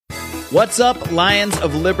What's up, Lions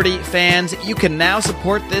of Liberty fans? You can now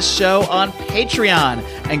support this show on Patreon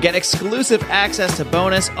and get exclusive access to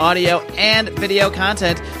bonus audio and video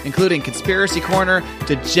content, including Conspiracy Corner,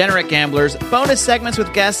 Degenerate Gamblers, bonus segments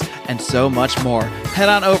with guests, and so much more. Head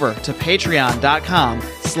on over to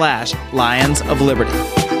patreon.com/Lions of Liberty.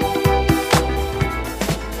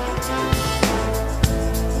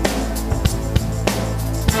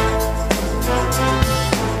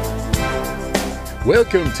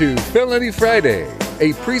 Welcome to Felony Friday,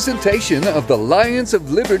 a presentation of the Lions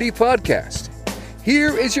of Liberty podcast.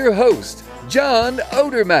 Here is your host, John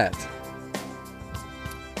Odermatt.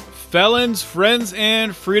 Felons, friends,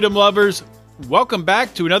 and freedom lovers, welcome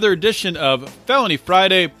back to another edition of Felony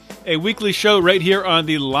Friday, a weekly show right here on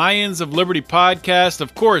the Lions of Liberty podcast.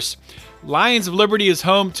 Of course, Lions of Liberty is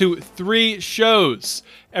home to 3 shows.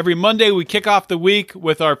 Every Monday, we kick off the week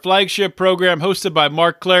with our flagship program hosted by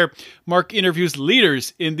Mark Claire. Mark interviews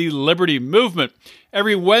leaders in the Liberty movement.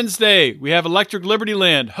 Every Wednesday, we have Electric Liberty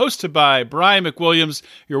Land, hosted by Brian McWilliams,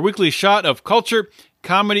 your weekly shot of culture,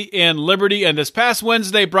 comedy, and liberty. And this past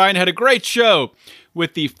Wednesday, Brian had a great show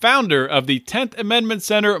with the founder of the 10th Amendment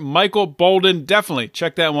Center, Michael Boldin. Definitely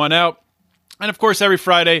check that one out. And of course, every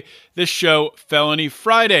Friday, this show, Felony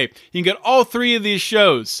Friday. You can get all 3 of these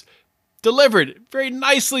shows delivered very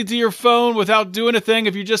nicely to your phone without doing a thing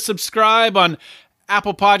if you just subscribe on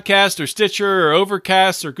Apple Podcast or Stitcher or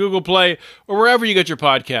Overcast or Google Play or wherever you get your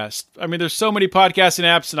podcast. I mean, there's so many podcasting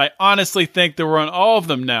apps, and I honestly think that we're on all of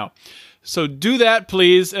them now. So do that,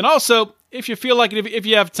 please. And also, if you feel like it, if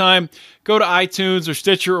you have time, go to iTunes or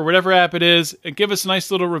Stitcher or whatever app it is and give us a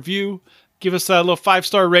nice little review. Give us a little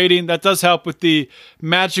 5-star rating. That does help with the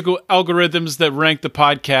magical algorithms that rank the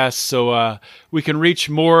podcast, so we can reach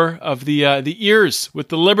more of the ears with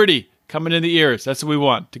the liberty coming in the ears. That's what we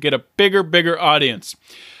want, to get a bigger audience.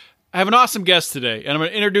 I have an awesome guest today, and I'm going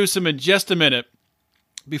to introduce him in just a minute.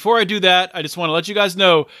 Before I do that, I just want to let you guys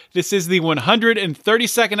know this is the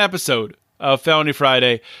 132nd episode of Felony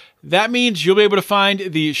Friday. That means you'll be able to find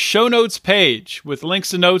the show notes page with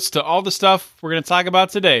links and notes to all the stuff we're going to talk about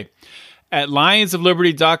today at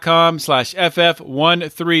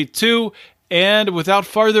lionsofliberty.com/FF132. And without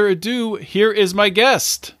further ado, here is my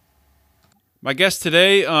guest. My guest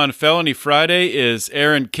today on Felony Friday is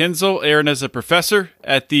Aaron Kinzel. Aaron is a professor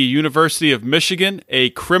at the University of Michigan,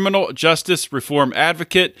 a criminal justice reform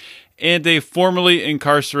advocate, and a formerly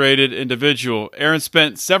incarcerated individual. Aaron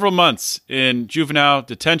spent several months in juvenile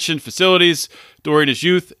detention facilities during his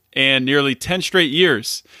youth and nearly 10 straight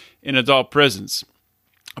years in adult prisons.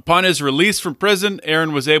 Upon his release from prison,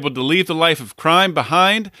 Aaron was able to leave the life of crime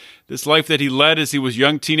behind, this life that he led as he was a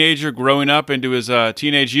young teenager growing up into his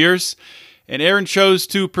teenage years. And Aaron chose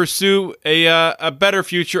to pursue a better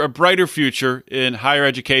future, a brighter future in higher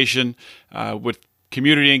education with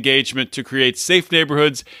community engagement to create safe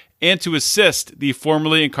neighborhoods and to assist the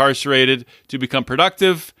formerly incarcerated to become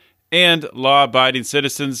productive and law-abiding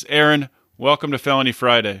citizens. Aaron, welcome to Felony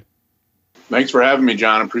Friday. Thanks for having me,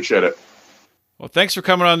 John. I appreciate it. Well, thanks for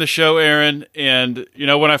coming on the show, Aaron. And, you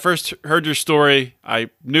know, when I first heard your story, I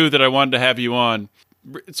knew that I wanted to have you on.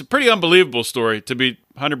 It's a pretty unbelievable story, to be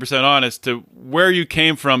 100% honest, to where you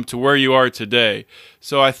came from to where you are today.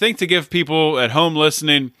 So I think to give people at home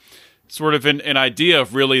listening sort of an idea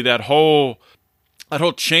of really that whole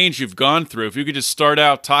change you've gone through, if you could just start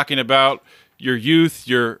out talking about your youth,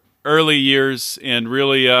 your early years, and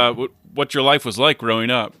really what your life was like growing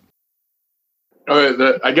up.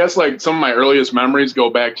 I guess like some of my earliest memories go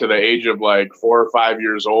back to the age of like 4 or 5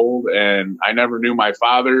 years old, and I never knew my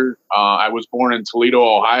father. I was born in Toledo,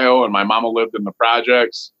 Ohio, and my mama lived in the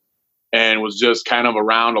projects and was just kind of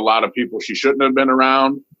around a lot of people she shouldn't have been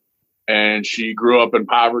around. And she grew up in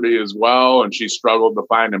poverty as well, and she struggled to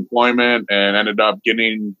find employment and ended up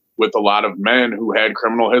getting with a lot of men who had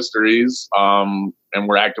criminal histories and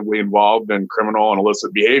were actively involved in criminal and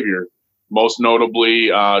illicit behavior. Most notably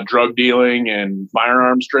drug dealing and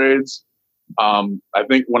firearms trades. I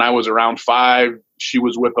think when I was around 5, she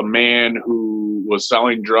was with a man who was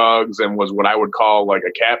selling drugs and was what I would call like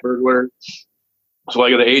a cat burglar. So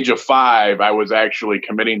like at the age of 5, I was actually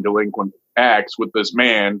committing delinquent acts with this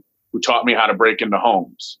man who taught me how to break into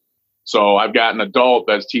homes. So I've got an adult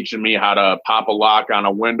that's teaching me how to pop a lock on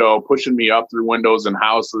a window, pushing me up through windows in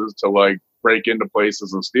houses to like break into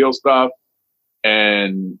places and steal stuff.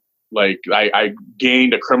 And like I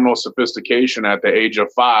gained a criminal sophistication at the age of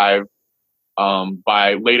 5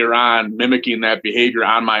 by later on mimicking that behavior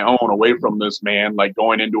on my own away from this man, like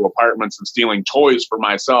going into apartments and stealing toys for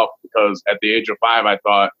myself, because at the age of 5, I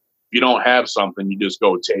thought, if you don't have something, you just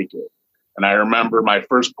go take it. And I remember my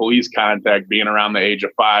first police contact being around the age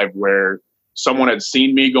of 5, where someone had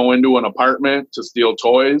seen me go into an apartment to steal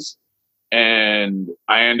toys, and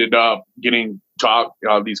I ended up getting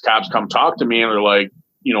these cops come talk to me, and they're like,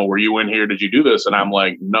 were you in here? Did you do this? And I'm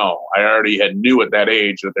like, no, I already knew at that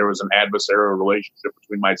age that there was an adversarial relationship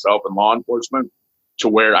between myself and law enforcement, to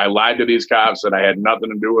where I lied to these cops that I had nothing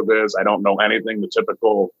to do with this. I don't know anything. The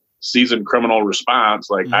typical seasoned criminal response,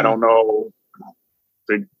 like, I don't know,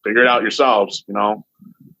 figure it out yourselves,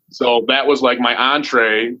 So that was like my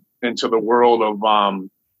entree into the world of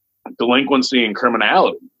delinquency and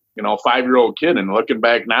criminality. 5-year-old kid, and looking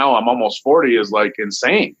back now, I'm almost 40, is like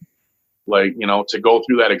insane. Like, to go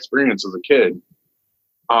through that experience as a kid.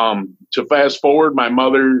 To fast forward, my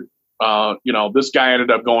mother, this guy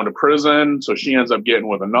ended up going to prison. So she ends up getting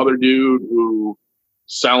with another dude who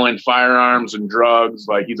selling firearms and drugs.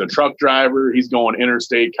 Like, he's a truck driver. He's going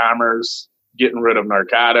interstate commerce, getting rid of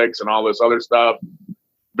narcotics and all this other stuff.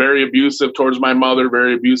 Very abusive towards my mother,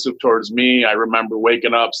 very abusive towards me. I remember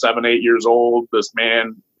waking up 7, 8 years old, this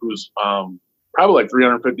man who's probably like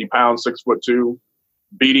 350 pounds, 6'2",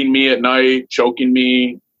 beating me at night, choking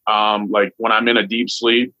me, like when I'm in a deep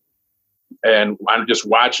sleep. And I'm just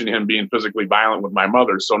watching him being physically violent with my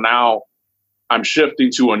mother. So now I'm shifting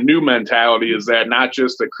to a new mentality, is that not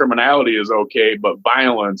just that criminality is okay, but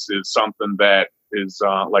violence is something that is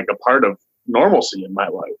like a part of normalcy in my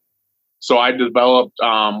life. So I developed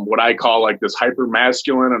what I call like this hyper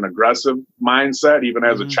masculine and aggressive mindset. Even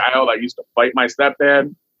as a child, I used to fight my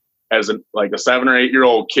stepdad as a 7 or 8 year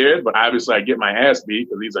old kid, but obviously I get my ass beat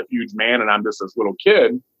because he's a huge man and I'm just this little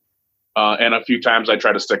kid. And a few times I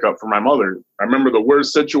try to stick up for my mother. I remember the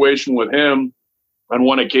worst situation with him. On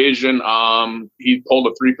one occasion, he pulled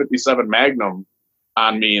a .357 Magnum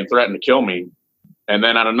on me and threatened to kill me. And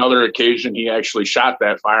then on another occasion, he actually shot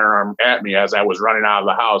that firearm at me as I was running out of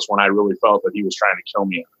the house, when I really felt that he was trying to kill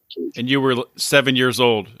me. And you were 7 years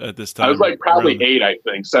old at this time? I was like probably 8, I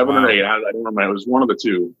think, 7 or 8. I don't remember. It was one of the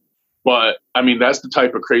two. But I mean, that's the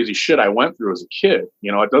type of crazy shit I went through as a kid.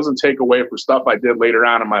 It doesn't take away for stuff I did later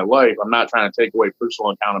on in my life. I'm not trying to take away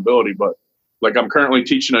personal accountability, but like, I'm currently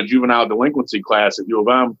teaching a juvenile delinquency class at U of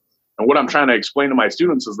M. And what I'm trying to explain to my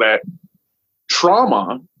students is that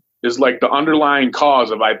trauma is like the underlying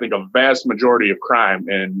cause of, I think, a vast majority of crime,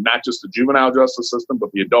 and not just the juvenile justice system,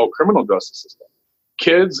 but the adult criminal justice system.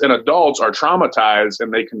 Kids and adults are traumatized,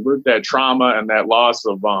 and they convert that trauma and that loss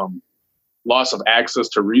of access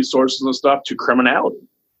to resources and stuff to criminality.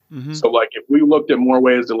 So like, if we looked at more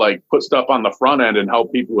ways to like put stuff on the front end and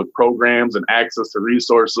help people with programs and access to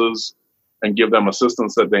resources and give them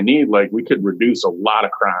assistance that they need, like, we could reduce a lot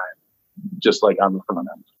of crime just like on the front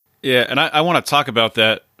end. Yeah. And I want to talk about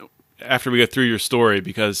that after we get through your story,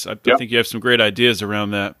 because I think you have some great ideas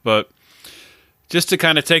around that. But just to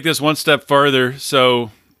kind of take this one step further.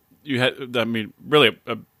 So you had, really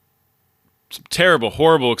some terrible,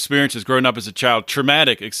 horrible experiences growing up as a child,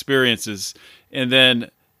 traumatic experiences. And then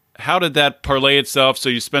how did that parlay itself? So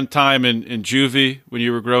you spent time in juvie when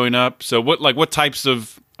you were growing up. So what types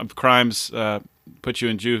of crimes put you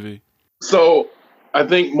in juvie? So I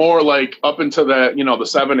think more like up into the, the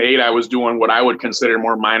 7, 8, I was doing what I would consider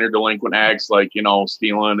more minor delinquent acts, like,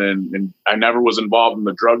 stealing. And I never was involved in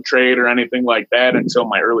the drug trade or anything like that until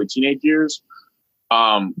my early teenage years.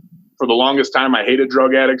 For the longest time, I hated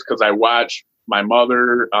drug addicts because I watched my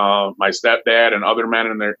mother, my stepdad, and other men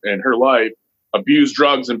in her life abuse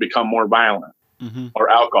drugs and become more violent. Or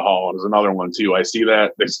alcohol is another one too. I see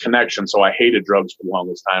this connection. So I hated drugs for the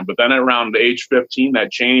longest time. But then around age 15, that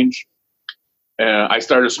changed. I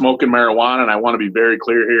started smoking marijuana, and I want to be very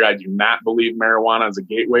clear here. I do not believe marijuana is a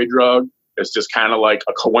gateway drug. It's just kind of like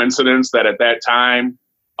a coincidence that at that time,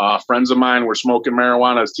 friends of mine were smoking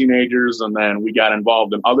marijuana as teenagers, and then we got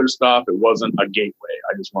involved in other stuff. It wasn't a gateway.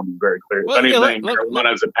 I just want to be very clear. If anything,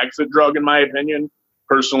 marijuana is an exit drug, in my opinion,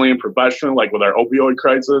 personally and professionally, like with our opioid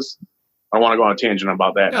crisis. I don't want to go on a tangent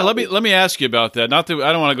about that. Yeah, let me ask you about that. Not that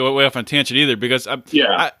I don't want to go way off on tangent either, because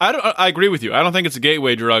I agree with you. I don't think it's a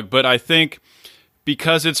gateway drug, but I think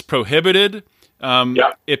because it's prohibited,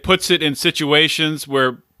 it puts it in situations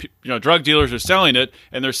where drug dealers are selling it,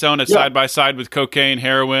 and they're selling it side by side with cocaine,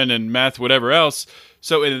 heroin, and meth, whatever else.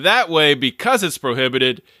 So in that way, because it's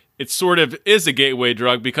prohibited, it sort of is a gateway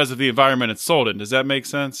drug because of the environment it's sold in. Does that make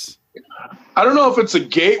sense? I don't know if it's a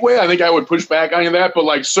gateway. I think I would push back on that, but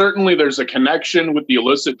like, certainly there's a connection with the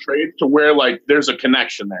illicit trade to where like there's a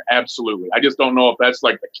connection there. Absolutely. I just don't know if that's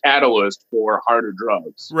like the catalyst for harder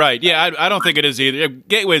drugs. Right. Yeah. I don't think it is either.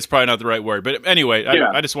 Gateway is probably not the right word, but anyway,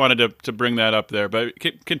 I just wanted to bring that up there, but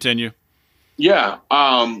continue. Yeah.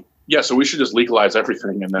 So we should just legalize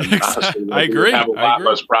everything, and then honestly, I agree. Have a lot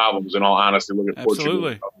less problems. In all honesty, look at Portugal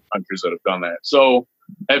and other countries that have done that. So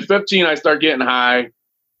At 15, I start getting high.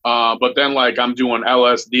 But then like I'm doing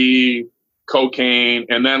LSD, cocaine,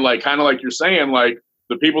 and then like kind of like you're saying, like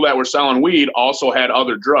the people that were selling weed also had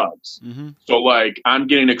other drugs. Mm-hmm. So like I'm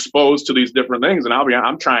getting exposed to these different things, and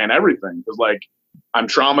I'm trying everything because like I'm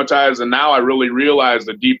traumatized, and now I really realize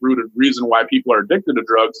the deep-rooted reason why people are addicted to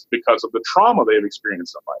drugs is because of the trauma they've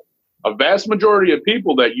experienced in life. A vast majority of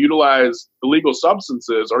people that utilize illegal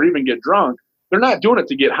substances or even get drunk, they're not doing it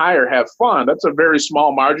to get high or have fun. That's a very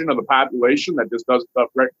small margin of the population that just does stuff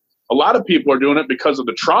right. A lot of people are doing it because of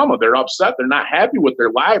the trauma. They're upset. They're not happy with their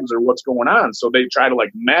lives or what's going on. So they try to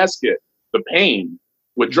like mask it, the pain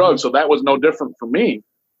with drugs. So that was no different for me.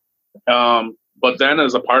 But then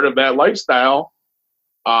as a part of that lifestyle,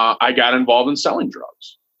 I got involved in selling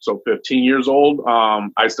drugs. So 15 years old,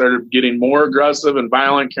 I started getting more aggressive and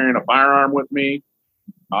violent, carrying a firearm with me.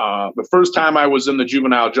 The first time I was in the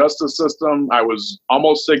juvenile justice system, I was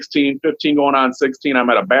almost 16, 15 going on 16. I'm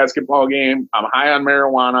at a basketball game. I'm high on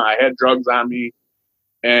marijuana. I had drugs on me.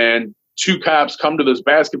 And 2 cops come to this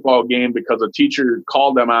basketball game because a teacher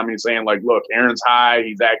called them on me saying, like, look, Aaron's high.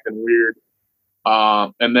 He's acting weird.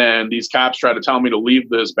 And then these cops try to tell me to leave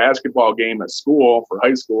this basketball game at school for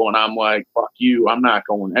high school. And I'm like, fuck you. I'm not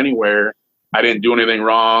going anywhere. I didn't do anything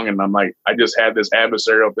wrong. And I'm like, I just had this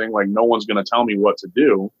adversarial thing. Like, no one's going to tell me what to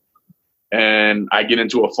do. And I get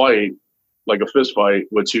into a fight, like a fist fight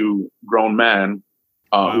with 2 grown men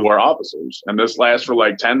who are officers. And this lasts for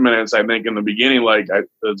like 10 minutes. I think in the beginning, like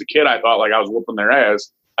as a kid, I thought like I was whooping their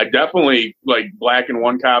ass. I definitely like blackened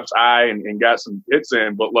one cop's eye and got some hits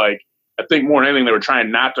in. But like, I think more than anything, they were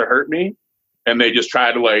trying not to hurt me. And they just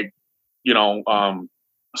tried to like, you know,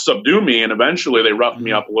 subdue me, and eventually they roughed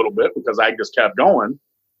me up a little bit because I just kept going.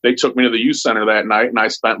 They took me to the youth center that night, and I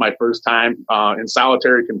spent my first time in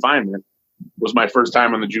solitary confinement. It was my first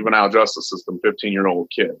time in the juvenile justice system, 15-year-old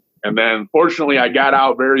kid. And then fortunately I got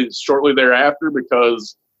out very shortly thereafter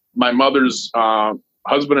because my mother's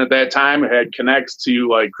husband at that time had connects to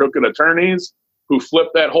like crooked attorneys who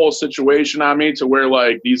flipped that whole situation on me to where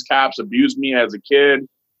like these cops abused me as a kid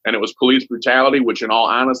and it was police brutality, which in all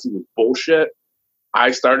honesty was bullshit.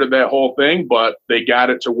 I started that whole thing, but they got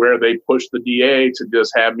it to where they pushed the DA to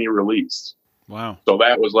just have me released. Wow. So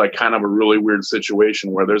that was like kind of a really weird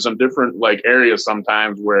situation where there's some different like areas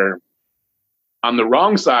sometimes where on the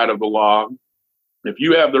wrong side of the law, if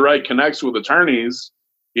you have the right connects with attorneys,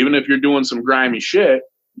 even if you're doing some grimy shit,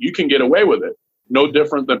 you can get away with it. No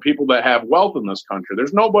different than people that have wealth in this country.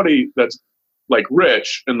 There's nobody that's like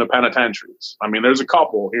rich in the penitentiaries. I mean, there's a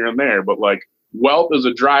couple here and there, but like wealth is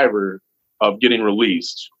a driver of getting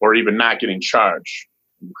released or even not getting charged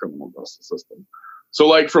in the criminal justice system. So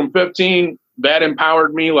like from 15, that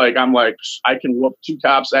empowered me. Like, I'm like, I can whoop 2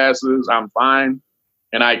 cops' asses. I'm fine.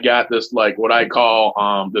 And I got this, like what I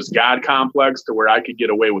call this God complex to where I could get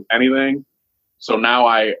away with anything. So now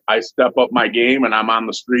I step up my game and I'm on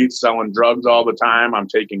the streets selling drugs all the time. I'm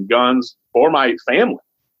taking guns for my family.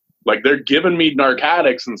 Like they're giving me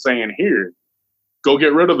narcotics and saying, here, go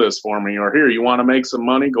get rid of this for me. Or here, you want to make some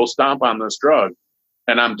money? Go stomp on this drug.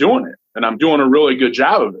 And I'm doing it. And I'm doing a really good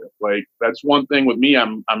job of it. Like that's one thing with me.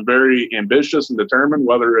 I'm very ambitious and determined,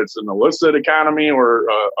 whether it's an illicit economy or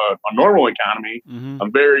a normal economy. Mm-hmm.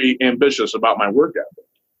 I'm very ambitious about my work ethic.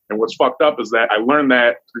 And what's fucked up is that I learned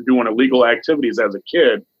that through doing illegal activities as a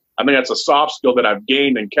kid. I think that's a soft skill that I've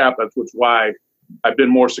gained and kept. That's why I've been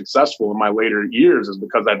more successful in my later years, is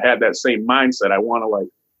because I've had that same mindset. I want to like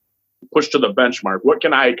push to the benchmark. What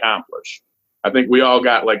can I accomplish? I think we all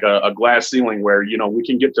got like a glass ceiling where, you know, we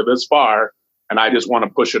can get to this far and I just want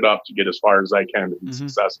to push it up to get as far as I can to be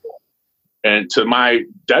successful. And to my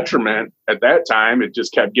detriment at that time, it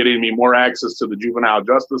just kept getting me more access to the juvenile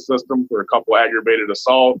justice system for a couple aggravated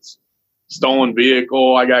assaults, stolen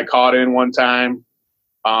vehicle I got caught in one time.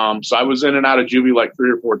 So I was in and out of juvie like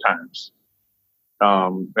 3 or 4 times.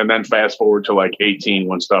 And then fast forward to like 18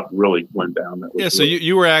 when stuff really went down. So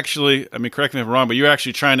you were actually, I mean, correct me if I'm wrong, but you were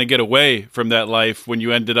actually trying to get away from that life when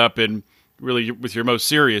you ended up in really with your most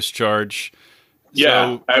serious charge.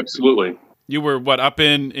 Yeah, so absolutely. You were up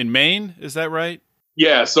in Maine? Is that right?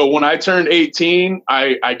 Yeah. So when I turned 18,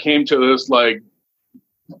 I came to this like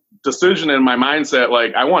decision in my mindset.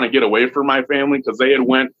 Like I want to get away from my family because they had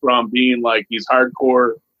went from being like these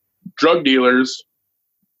hardcore drug dealers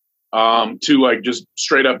to like just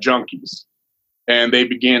straight up junkies. And they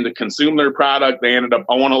began to consume their product. They ended up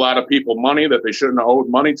owing a lot of people money that they shouldn't have owed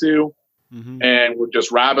money to. Mm-hmm. And were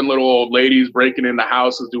just robbing little old ladies, breaking into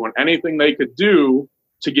houses, doing anything they could do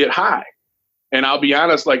to get high. And I'll be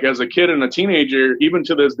honest, like as a kid and a teenager, even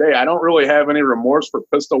to this day, I don't really have any remorse for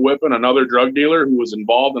pistol whipping another drug dealer who was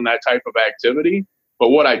involved in that type of activity. But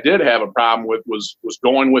what I did have a problem with was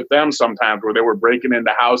going with them sometimes where they were breaking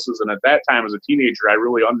into houses. And at that time as a teenager, I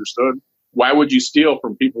really understood, why would you steal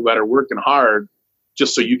from people that are working hard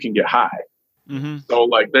just so you can get high? Mm-hmm. So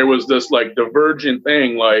like there was this like divergent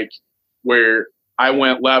thing, like where I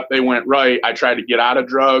went left, they went right. I tried to get out of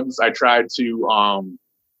drugs. I tried to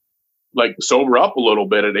like sober up a little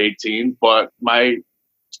bit at 18, but my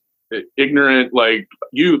ignorant like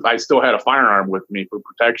youth, I still had a firearm with me for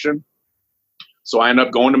protection. So I ended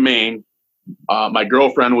up going to Maine. My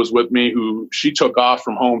girlfriend was with me, who she took off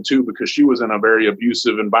from home too, because she was in a very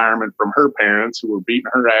abusive environment from her parents, who were beating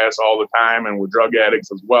her ass all the time and were drug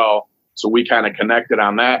addicts as well. So we kind of connected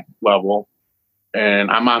on that level. And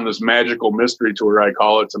I'm on this magical mystery tour, I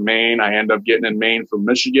call it, to Maine. I end up getting in Maine from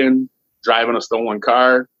Michigan, driving a stolen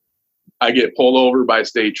car. I get pulled over by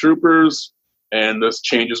state troopers, and this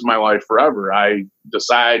changes my life forever. I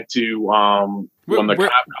decide to, when the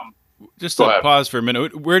cop comes. Just to pause for a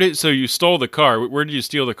minute. So you stole the car. Where did you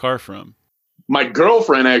steal the car from? My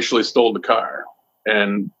girlfriend actually stole the car,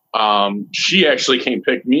 and she actually came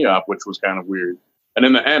pick me up, which was kind of weird. And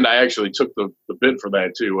in the end, I actually took the bid for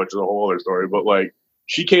that too, which is a whole other story. But like,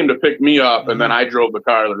 she came to pick me up, and then I drove the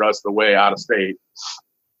car the rest of the way out of state.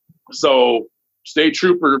 So state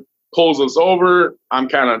trooper pulls us over. I'm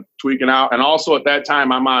kind of tweaking out. And also at that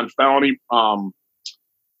time, I'm on felony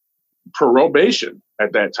probation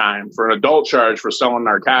at that time for an adult charge for selling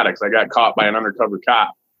narcotics. I got caught by an undercover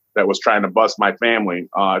cop that was trying to bust my family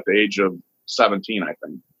at the age of 17, I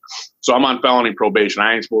think. So I'm on felony probation.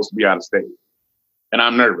 I ain't supposed to be out of state. And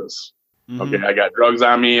I'm nervous. Mm-hmm. Okay, I got drugs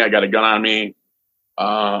on me. I got a gun on me.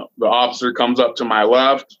 The officer comes up to my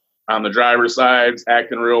left on the driver's side,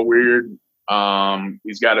 acting real weird.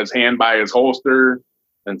 He's got his hand by his holster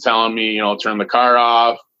and telling me, turn the car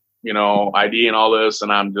off, ID and all this.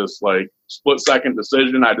 And I'm just like, split second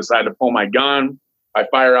decision. I decide to pull my gun. I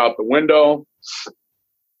fire out the window.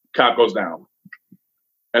 Cop goes down.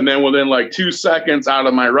 And then within like 2 seconds, out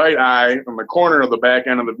of my right eye, from the corner of the back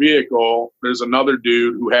end of the vehicle, there's another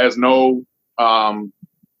dude who has no,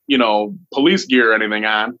 police gear or anything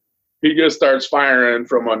on. He just starts firing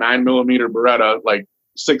from a 9mm Beretta like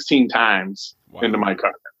 16 times into my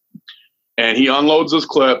car. And he unloads his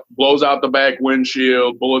clip, blows out the back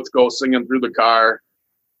windshield, bullets go singing through the car.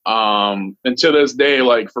 And to this day,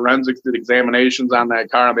 like forensics did examinations on that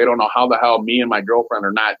car, and they don't know how the hell me and my girlfriend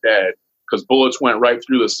are not dead, because bullets went right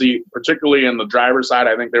through the seat, particularly in the driver's side.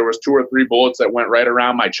 I think there was 2 or 3 bullets that went right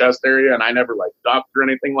around my chest area, and I never like ducked or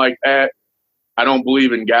anything like that. I don't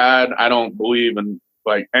believe in God. I don't believe in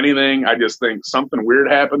like anything. I just think something weird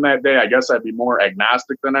happened that day. I guess I'd be more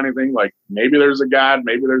agnostic than anything. Like maybe there's a God,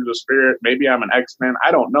 maybe there's a spirit, maybe I'm an X-Men. I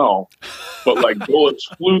don't know. But like bullets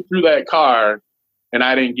flew through that car and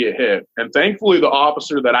I didn't get hit. And thankfully the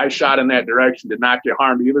officer that I shot in that direction did not get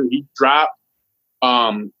harmed either. He dropped.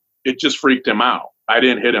 It just freaked him out. I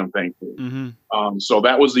didn't hit him, thankfully. Mm-hmm. So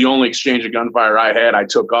that was the only exchange of gunfire I had. I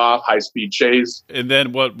took off, high-speed chase. And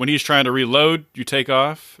then when he's trying to reload, you take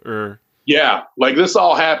off? Or yeah, like this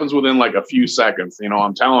all happens within like a few seconds.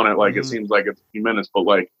 I'm telling it like it seems like it's a few minutes, but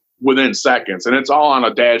like within seconds. And it's all on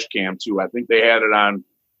a dash cam too. I think they had it on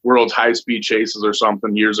World's High Speed Chases or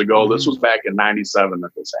something years ago. Mm-hmm. This was back in 97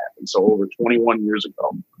 that this happened. So over 21 years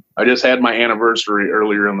ago. I just had my anniversary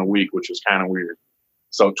earlier in the week, which is kind of weird.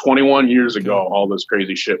 So 21 years ago, all this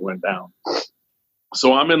crazy shit went down.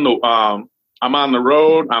 So I'm on the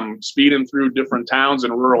road. I'm speeding through different towns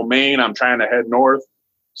in rural Maine. I'm trying to head north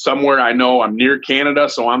somewhere. I know I'm near Canada.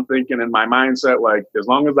 So I'm thinking in my mindset, like, as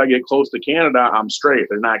long as I get close to Canada, I'm straight.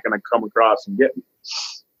 They're not going to come across and get me.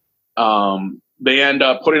 They end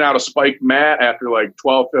up putting out a spiked mat after like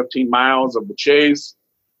 12, 15 miles of the chase.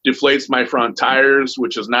 Deflates my front tires,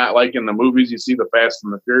 which is not like in the movies you see the Fast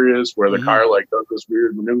and the Furious where the car like does this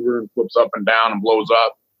weird maneuver and flips up and down and blows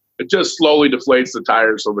up. It just slowly deflates the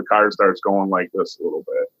tires, so the car starts going like this a little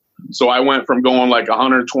bit. So I went from going like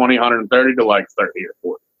 120, 130 to like 30 or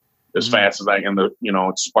 40 as fast as I can.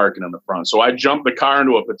 It's sparking in the front. So I jumped the car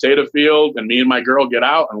into a potato field, and me and my girl get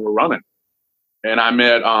out and we're running. And I'm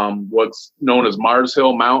at what's known as Mars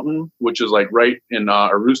Hill Mountain, which is like right in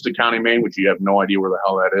Aroostook County, Maine, which you have no idea where the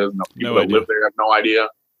hell that is. No people that live there have no idea.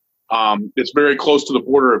 It's very close to the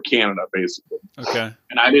border of Canada, basically. Okay.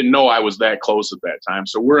 And I didn't know I was that close at that time.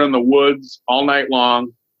 So we're in the woods all night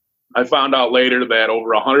long. I found out later that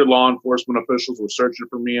over 100 law enforcement officials were searching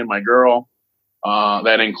for me and my girl.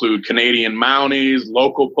 That include Canadian Mounties,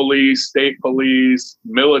 local police, state police,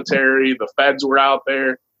 military. The feds were out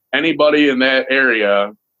there. Anybody in that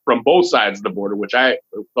area from both sides of the border, which I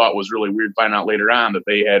thought was really weird, find out later on that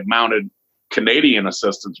they had mounted Canadian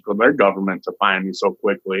assistance from their government to find me so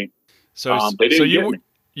quickly. So, they didn't get me.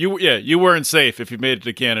 you weren't safe if you made it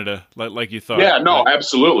to Canada like you thought. Yeah, no,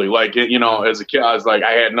 absolutely. Like, as a kid, I was like,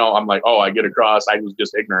 I'm like, oh, I get across. I was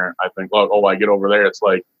just ignorant. I think, oh, I get over there. It's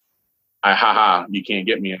like, you can't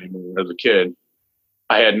get me anymore. As a kid,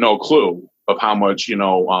 I had no clue of how much,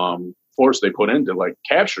 force they put into like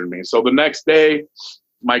capturing me. So the next day,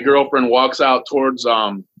 my girlfriend walks out towards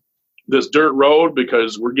this dirt road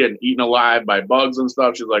because we're getting eaten alive by bugs and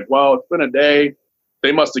stuff. She's like, well, it's been a day.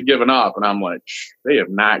 They must have given up. And I'm like, they have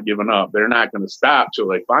not given up. They're not going to stop till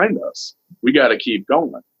they find us. We got to keep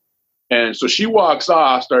going. And so she walks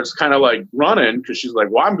off, starts kind of like running because she's like,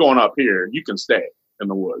 well, I'm going up here. You can stay in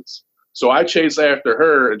the woods. So I chase after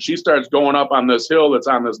her, and she starts going up on this hill that's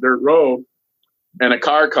on this dirt road. And a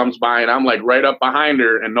car comes by, and I'm like right up behind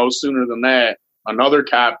her. And no sooner than that, another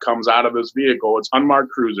cop comes out of this vehicle. It's unmarked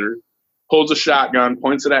cruiser, pulls a shotgun,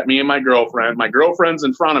 points it at me and my girlfriend. My girlfriend's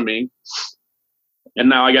in front of me. And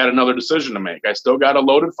now I got another decision to make. I still got a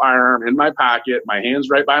loaded firearm in my pocket. My hand's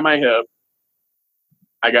right by my hip.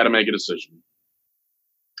 I got to make a decision.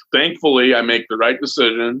 Thankfully, I make the right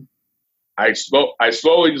decision. I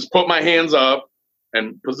slowly just put my hands up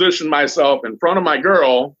and position myself in front of my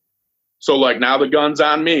girl. So, like, now the gun's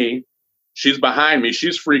on me. She's behind me.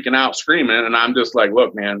 She's freaking out, screaming. And I'm just like,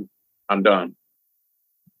 look, man, I'm done.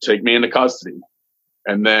 Take me into custody.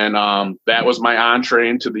 And then that was my entree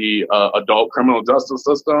into the adult criminal justice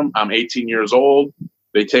system. I'm 18 years old.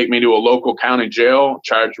 They take me to a local county jail,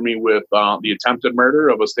 charge me with the attempted murder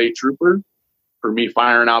of a state trooper for me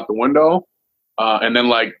firing out the window. And then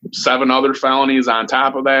like 7 other felonies on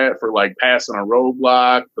top of that for like passing a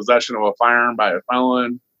roadblock, possession of a firearm by a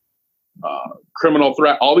felon, criminal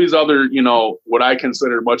threat, all these other, what I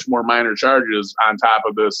consider much more minor charges on top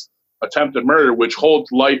of this attempted murder, which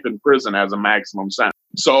holds life in prison as a maximum sentence.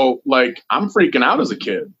 So like, I'm freaking out as a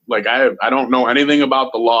kid. Like I don't know anything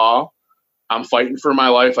about the law. I'm fighting for my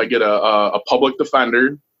life. I get a public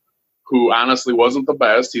defender who honestly wasn't the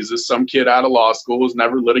best. He's just some kid out of law school who's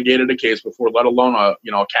never litigated a case before, let alone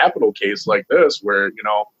a capital case like this, where,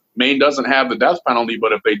 Maine doesn't have the death penalty,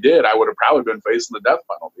 but if they did, I would have probably been facing the death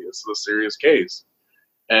penalty. This is a serious case.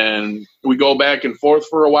 And we go back and forth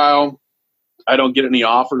for a while. I don't get any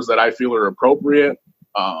offers that I feel are appropriate.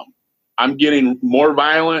 I'm getting more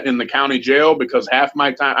violent in the county jail because half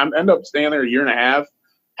my time, I end up staying there a year and a half.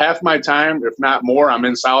 Half my time, if not more, I'm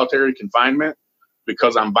in solitary confinement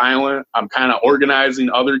because I'm violent. I'm kind of organizing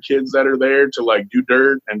other kids that are there to like do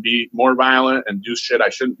dirt and be more violent and do shit I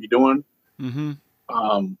shouldn't be doing.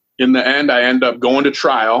 Mm-hmm. In the end, I end up going to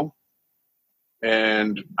trial,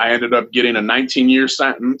 and I ended up getting a 19-year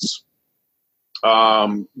sentence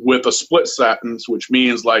with a split sentence, which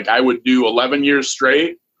means like I would do 11 years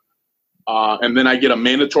straight, and then I get a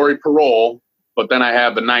mandatory parole, but then I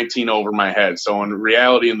have the 19 over my head. So in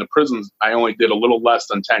reality, in the prisons, I only did a little less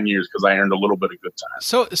than 10 years because I earned a little bit of good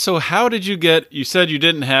time. So how did you you said you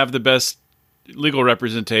didn't have the best legal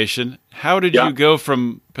representation. How did you go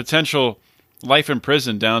from potential life in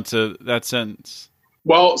prison down to that sentence?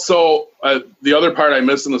 Well, so the other part I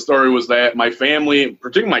missed in the story was that my family,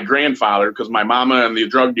 particularly my grandfather, because my mama and the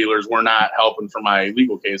drug dealers were not helping for my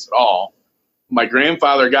legal case at all. My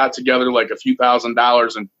grandfather got together like a few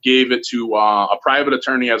 $1,000s and gave it to a private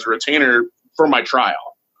attorney as a retainer for my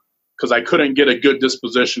trial because I couldn't get a good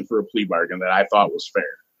disposition for a plea bargain that I thought was fair.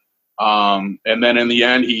 And then in the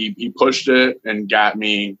end, he pushed it and got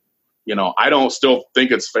me. I don't still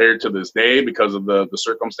think it's fair to this day because of the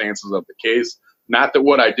circumstances of the case. Not that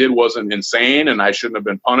what I did wasn't insane and I shouldn't have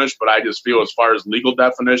been punished, but I just feel as far as legal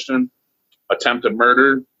definition, attempted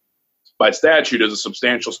murder by statute is a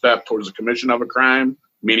substantial step towards the commission of a crime,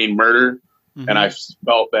 meaning murder. Mm-hmm. And I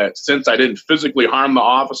felt that since I didn't physically harm the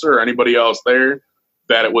officer or anybody else there,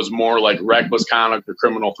 that it was more like reckless conduct or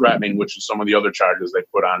criminal threatening, which is some of the other charges they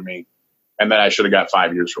put on me, and that I should have got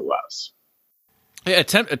 5 years or less. Yeah,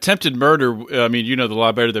 attempted murder, I mean, you know the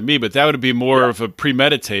law better than me, but that would be more of a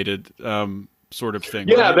premeditated sort of thing.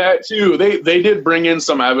 Yeah, right? That too. They did bring in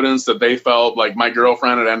some evidence that they felt like my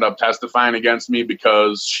girlfriend had ended up testifying against me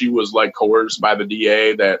because she was like coerced by the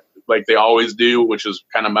DA, that like they always do, which is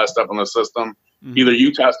kind of messed up in the system. Mm-hmm. Either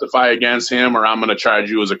you testify against him or I'm going to charge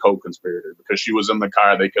you as a co-conspirator, because she was in the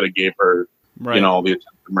car. They could have gave her, the attempted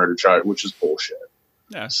murder charge, which is bullshit.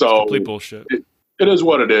 Yeah, so complete bullshit. It is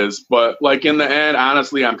what it is. But like in the end,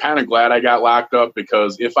 honestly, I'm kind of glad I got locked up,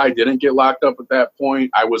 because if I didn't get locked up at that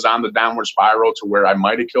point, I was on the downward spiral to where I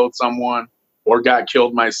might have killed someone or got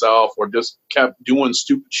killed myself or just kept doing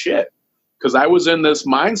stupid shit. Because I was in this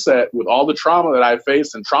mindset with all the trauma that I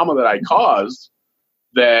faced and trauma that I caused,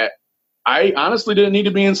 that I honestly didn't need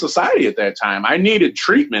to be in society at that time. I needed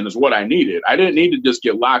treatment is what I needed. I didn't need to just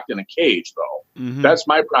get locked in a cage, though. Mm-hmm. That's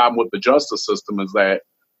my problem with the justice system, is that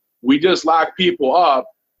we just lock people up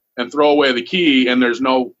and throw away the key, and there's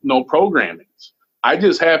no programming. I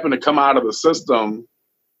just happen to come out of the system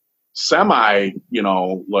semi,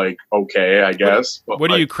 okay, I guess. But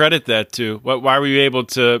what do you credit that to? Why were you able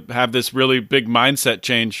to have this really big mindset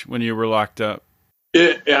change when you were locked up?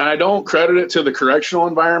 And I don't credit it to the correctional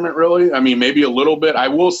environment, really. I mean, maybe a little bit. I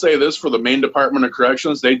will say this for the Maine Department of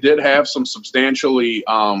Corrections. They did have some substantially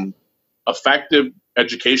effective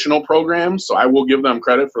educational programs, so I will give them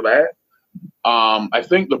credit for that. I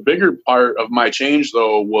think the bigger part of my change,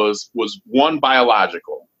 though, was one,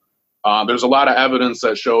 biological. There's a lot of evidence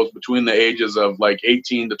that shows between the ages of like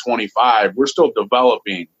 18 to 25, we're still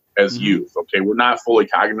developing as youth. Okay, we're not fully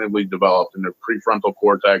cognitively developed in the prefrontal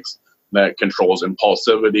cortex that controls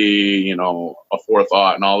impulsivity, a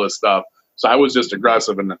forethought and all this stuff. So I was just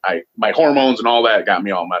aggressive, and my hormones and all that got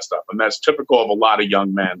me all messed up. And that's typical of a lot of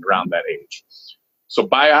young men around that age. So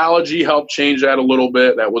biology helped change that a little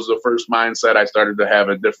bit. That was the first mindset. I started to have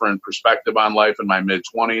a different perspective on life in my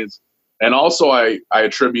mid-20s. And also I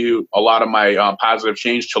attribute a lot of my positive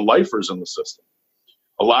change to lifers in the system.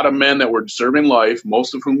 A lot of men that were serving life,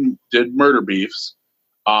 most of whom did murder beefs,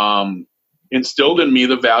 instilled in me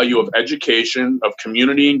the value of education, of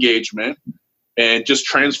community engagement, and just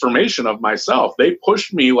transformation of myself. They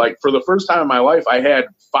pushed me, like, for the first time in my life, I had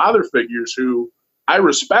father figures who I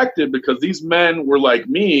respected, because these men were like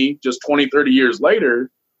me just 20, 30 years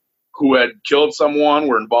later, who had killed someone,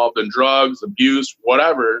 were involved in drugs, abuse,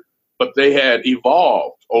 whatever, but they had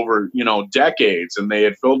evolved over, decades, and they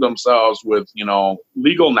had filled themselves with,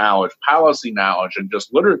 legal knowledge, policy knowledge, and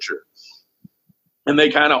just literature. And they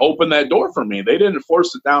kind of opened that door for me. They didn't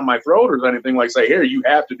force it down my throat or anything, like say, here, you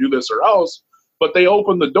have to do this or else. But they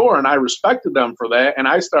opened the door, and I respected them for that. And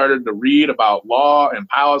I started to read about law and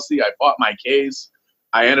policy. I fought my case.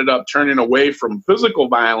 I ended up turning away from physical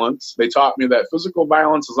violence. They taught me that physical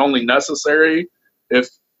violence is only necessary if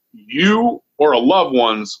you or a loved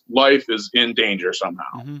one's life is in danger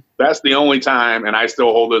somehow. Mm-hmm. That's the only time, and I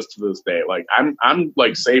still hold this to this day. Like, I'm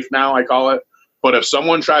like safe now, I call it. But if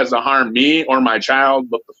someone tries to harm me or my child,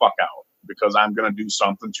 look the fuck out, because I'm going to do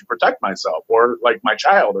something to protect myself, or like my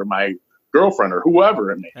child or my girlfriend or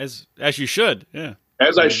whoever it may. As you should, yeah.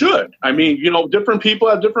 As I should. I mean, different people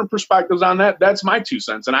have different perspectives on that. That's my 2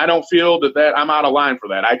 cents. And I don't feel that I'm out of line for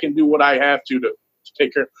that. I can do what I have to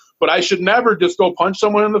take care. But I should never just go punch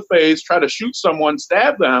someone in the face, try to shoot someone,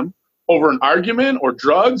 stab them over an argument or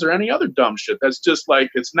drugs or any other dumb shit. That's just like,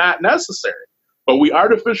 it's not necessary. But we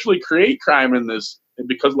artificially create crime in this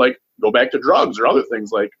because, like, go back to drugs or other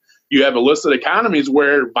things. Like, you have illicit economies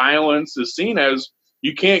where violence is seen as,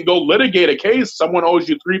 you can't go litigate a case. Someone owes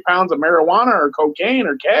you 3 pounds of marijuana or cocaine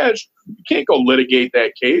or cash. You can't go litigate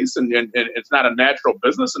that case, and it's not a natural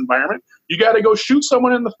business environment. You got to go shoot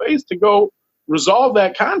someone in the face to go resolve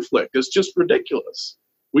that conflict. It's just ridiculous.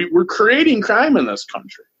 We're creating crime in this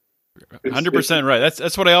country. 100% right.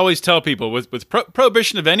 That's what I always tell people with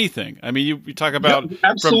prohibition of anything. I mean, you talk about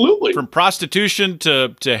absolutely from prostitution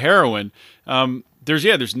to heroin.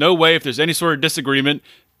 There's no way, if there's any sort of disagreement,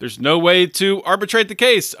 there's no way to arbitrate the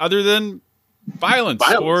case other than violence.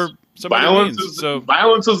 Or some other means.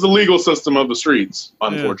 Violence is the legal system of the streets,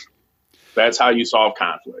 unfortunately. Yeah. That's how you solve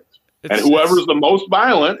conflict. And whoever's the most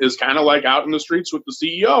violent is kind of like out in the streets with the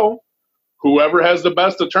CEO. Whoever has the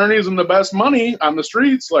best attorneys and the best money on the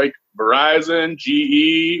streets, like Verizon,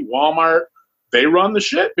 GE, Walmart, they run the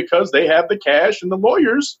shit because they have the cash and the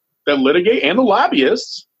lawyers that litigate and the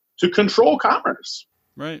lobbyists to control commerce.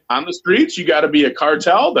 Right. On the streets, you got to be a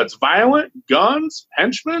cartel that's violent, guns,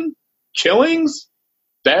 henchmen, killings.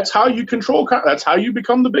 That's how you control. That's how you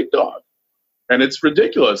become the big dog. And it's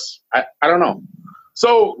ridiculous. I don't know.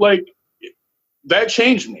 So, like, that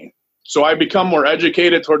changed me. So I become more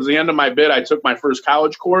educated towards the end of my bid. I took my first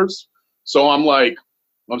college course. So I'm like,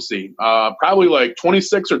 probably like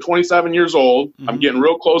 26 or 27 years old. Mm-hmm. I'm getting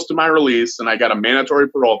real close to my release, and I got a mandatory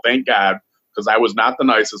parole, thank God, because I was not the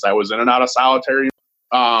nicest. I was in and out of solitary.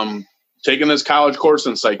 Taking this college course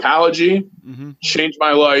in psychology changed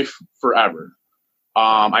my life forever.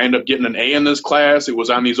 I ended up getting an A in this class. It was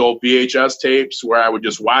on these old VHS tapes where I would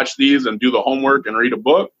just watch these and do the homework and read a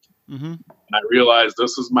book. Mm-hmm. And I realized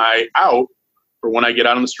this is my out for when I get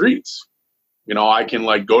out on the streets. I can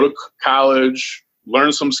like go to college,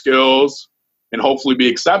 learn some skills, and hopefully be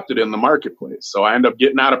accepted in the marketplace. So I ended up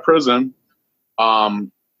getting out of prison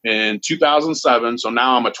in 2007. So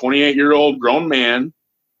now I'm a 28-year-old grown man,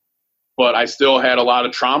 but I still had a lot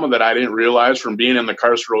of trauma that I didn't realize from being in the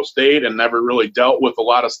carceral state and never really dealt with a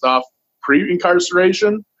lot of stuff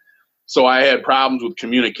pre-incarceration. So I had problems with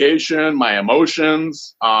communication, my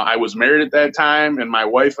emotions. I was married at that time, and my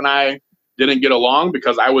wife and I didn't get along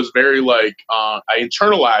because I was very I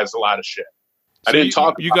internalized a lot of shit. So I didn't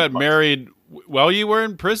talk. You got married while you were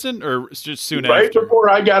in prison, or just soon right after? Right before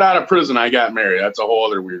I got out of prison, I got married. That's a whole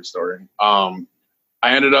other weird story. I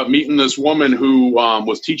ended up meeting this woman who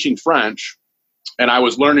was teaching French, and I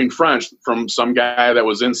was learning French from some guy that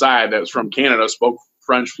was inside that was from Canada, spoke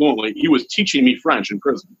French fluently. He was teaching me French in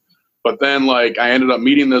prison. But then, I ended up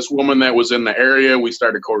meeting this woman that was in the area. We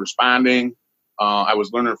started corresponding. I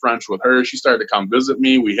was learning French with her. She started to come visit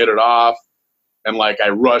me. We hit it off. And, I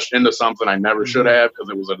rushed into something I never should have because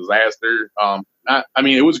it was a disaster.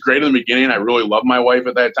 It was great in the beginning. I really loved my wife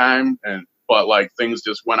at that time. But things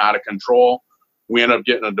just went out of control. We ended up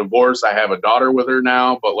getting a divorce. I have a daughter with her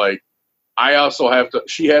now. But, I also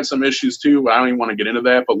she had some issues too, but I don't even want to get into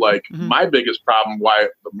that. But my biggest problem why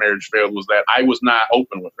the marriage failed was that I was not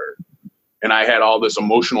open with her. And I had all this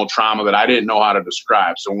emotional trauma that I didn't know how to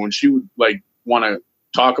describe. So when she would want to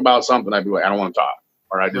talk about something, I'd be like, I don't want to talk,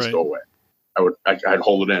 or I'd just go away. I'd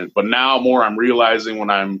hold it in. But now more I'm realizing when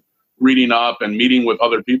I'm reading up and meeting with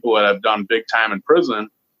other people that have done big time in prison,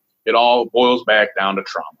 it all boils back down to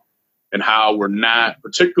trauma and how we're not,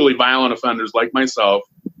 particularly violent offenders like myself,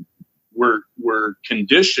 we're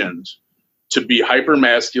conditioned to be hyper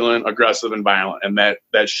masculine, aggressive, and violent. And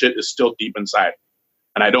that shit is still deep inside.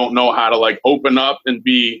 And I don't know how to open up and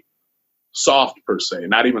be soft per se,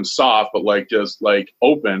 not even soft, but just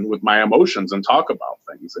open with my emotions and talk about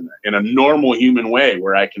things in a normal human way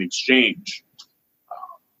where I can exchange.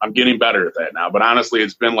 I'm getting better at that now, but honestly,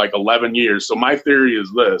 it's been 11 years. So my theory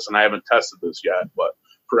is this, and I haven't tested this yet, but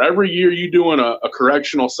for every year you do in a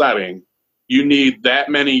correctional setting, you need that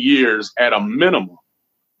many years at a minimum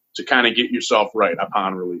to kind of get yourself right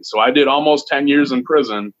upon release. So I did almost 10 years in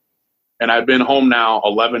prison, and I've been home now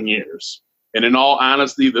 11 years. And in all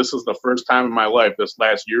honesty, this is the first time in my life, this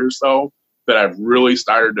last year or so, that I've really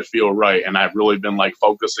started to feel right. And I've really been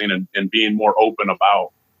focusing and being more open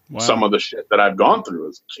about some of the shit that I've gone through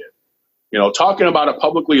as a kid. Talking about it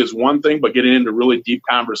publicly is one thing, but getting into really deep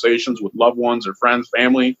conversations with loved ones or friends,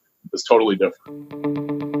 family is totally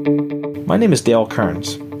different. My name is Dale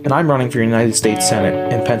Kearns, and I'm running for United States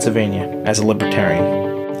Senate in Pennsylvania as a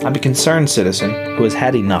libertarian. I'm a concerned citizen who has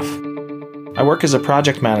had enough. I work as a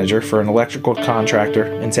project manager for an electrical contractor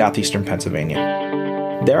in southeastern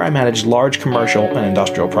Pennsylvania. There I manage large commercial and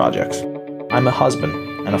industrial projects. I'm a husband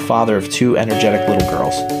and a father of 2 energetic little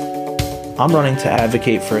girls. I'm running to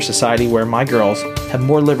advocate for a society where my girls have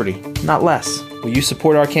more liberty, not less. Will you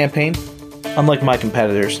support our campaign? Unlike my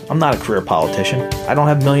competitors, I'm not a career politician. I don't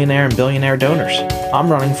have millionaire and billionaire donors.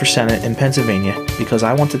 I'm running for Senate in Pennsylvania because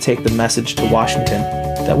I want to take the message to Washington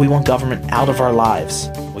that we want government out of our lives.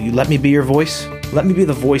 Will you let me be your voice? Let me be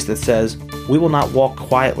the voice that says, we will not walk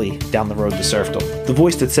quietly down the road to serfdom. The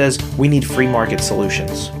voice that says, we need free market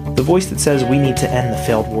solutions. The voice that says, we need to end the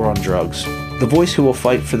failed war on drugs. The voice who will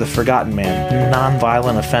fight for the forgotten man,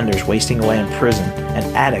 non-violent offenders wasting away in prison, and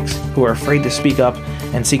addicts who are afraid to speak up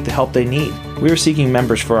and seek the help they need. We are seeking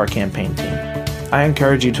members for our campaign team. I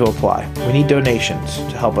encourage you to apply. We need donations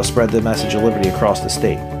to help us spread the message of liberty across the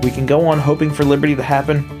state. We can go on hoping for liberty to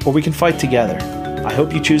happen, or we can fight together. I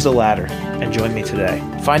hope you choose the latter and join me today.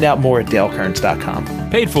 Find out more at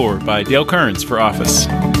dalekearns.com. Paid for by Dale Kearns for office.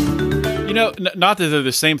 Not that they're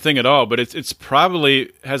the same thing at all, but it's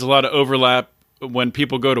probably has a lot of overlap when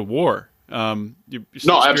people go to war. No,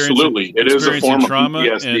 absolutely. It is a form of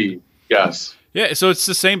PTSD. Yes. Yeah, so it's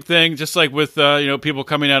the same thing, just like with people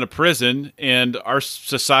coming out of prison and our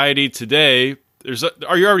society today. You're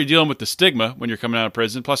already dealing with the stigma when you're coming out of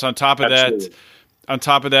prison. Plus, on top of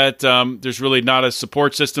that, there's really not a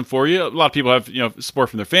support system for you. A lot of people have support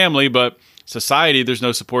from their family, but society, there's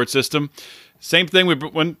no support system. Same thing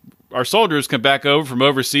when our soldiers come back over from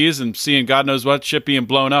overseas and seeing God knows what ship being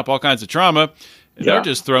blown up, all kinds of trauma, and they're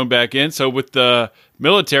just thrown back in. So with the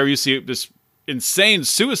military, you see this insane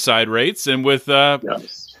suicide rates, and with and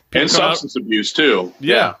substance abuse too.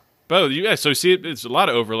 Yeah. Both. Yeah. So you see, it's a lot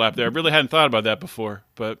of overlap there. I really hadn't thought about that before,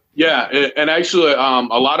 but and actually, a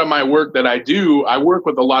lot of my work that I do, I work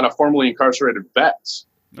with a lot of formerly incarcerated vets.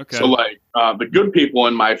 Okay. So the good people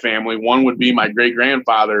in my family, one would be my great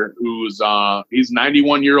grandfather, who's he's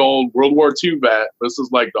 91-year-old World War II vet. This is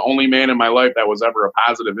the only man in my life that was ever a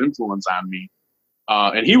positive influence on me.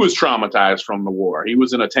 And he was traumatized from the war. He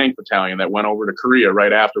was in a tank battalion that went over to Korea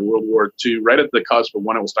right after World War II, right at the cusp of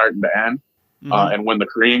when it was starting to end, and when the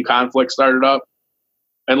Korean conflict started up.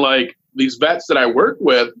 And these vets that I work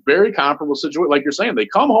with, very comparable situation. Like you're saying, they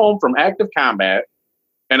come home from active combat,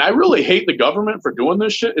 And I really hate the government for doing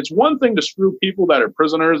this shit. It's one thing to screw people that are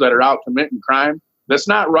prisoners that are out committing crime. That's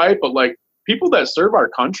not right. But like people that serve our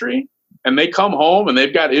country and they come home and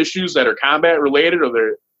they've got issues that are combat related,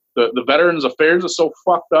 or the Veterans Affairs is so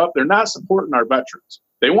fucked up. They're not supporting our veterans.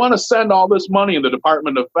 They want to send all this money in the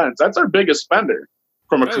Department of Defense. That's our biggest spender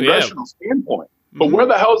from a congressional standpoint. But where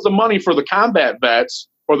the hell is the money for the combat vets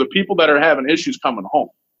or the people that are having issues coming home?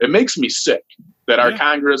 It makes me sick that our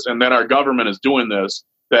Congress and that our government is doing this,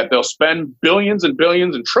 that they'll spend billions and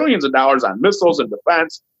billions and trillions of dollars on missiles and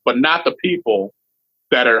defense, but not the people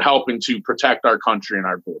that are helping to protect our country and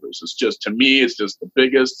our borders. It's just, to me, it's just the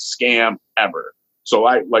biggest scam ever. So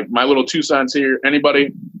I like my little 2 cents here.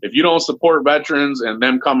 Anybody, if you don't support veterans and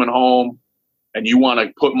them coming home and you want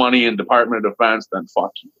to put money in Department of Defense, then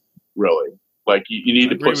fuck you. Really. Like you need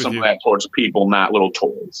to put some of that towards people, not little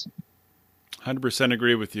toys. 100%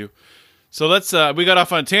 agree with you. So let's, we got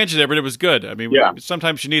off on a tangent there, but it was good. I mean,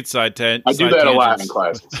 sometimes you need side tangents. I do that a lot in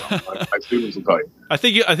classes. So my students will tell you. I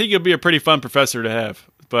think you'll be a pretty fun professor to have.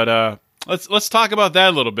 But let's talk about that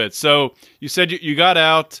a little bit. So you said you got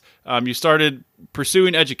out, you started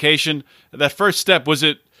pursuing education. That first step, was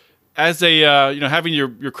it as a having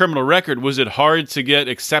your criminal record? Was it hard to get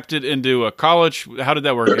accepted into a college? How did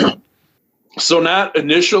that work out? So not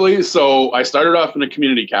initially. So I started off in a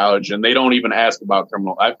community college, and they don't even ask about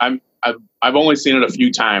criminal. I've only seen it a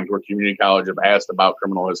few times where community college have asked about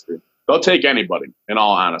criminal history. They'll take anybody, in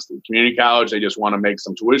all honesty. Community college, they just want to make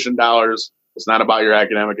some tuition dollars. It's not about your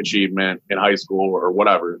academic achievement in high school or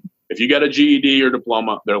whatever. If you get a GED or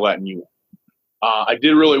diploma, they're letting you in. I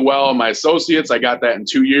did really well in my associates. I got that in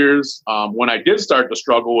 2 years. When I did start to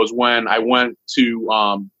struggle was when I went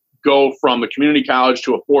to go from the community college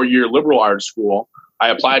to a 4-year liberal arts school. I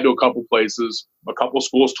applied to a couple places. A couple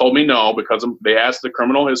schools told me no because they asked the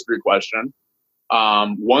criminal history question.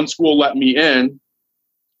 One school let me in.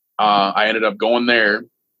 I ended up going there.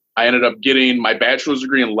 I ended up getting my bachelor's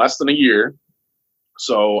degree in less than a year.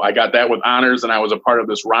 So I got that with honors, and I was a part of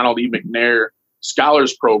this Ronald E. McNair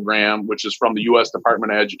Scholars Program, which is from the U.S.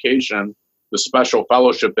 Department of Education, the special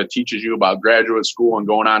fellowship that teaches you about graduate school and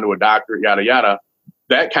going on to a doctorate, yada, yada.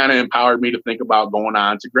 That kind of empowered me to think about going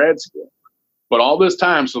on to grad school. But all this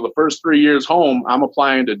time, so the first 3 years home, I'm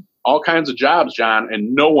applying to all kinds of jobs, John,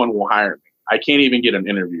 and no one will hire me. I can't even get an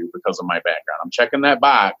interview because of my background. I'm checking that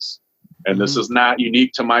box, and this is not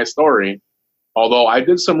unique to my story. Although I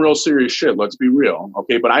did some real serious shit, let's be real.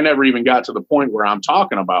 Okay, but I never even got to the point where I'm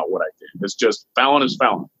talking about what I did. It's just felon is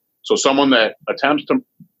felon. So someone that attempts to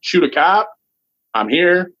shoot a cop, I'm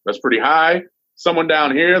here. That's pretty high. Someone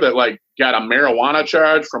down here that like got a marijuana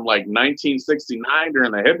charge from like 1969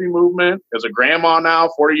 during the hippie movement as a grandma now,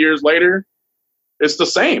 40 years later, it's the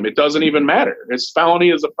same. It doesn't even matter. It's felony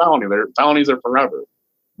is a felony. Felonies are forever,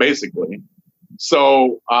 basically.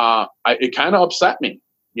 So it kind of upset me,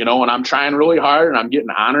 and I'm trying really hard and I'm getting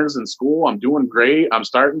honors in school. I'm doing great. I'm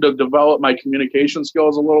starting to develop my communication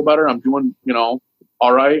skills a little better. I'm doing,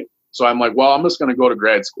 all right. So I'm like, well, I'm just going to go to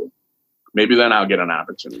grad school. Maybe then I'll get an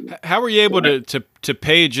opportunity. How were you able to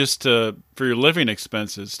pay just for your living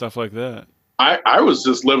expenses, stuff like that? I was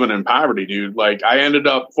just living in poverty, dude. Like I ended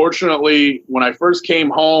up, fortunately, when I first came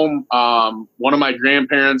home, one of my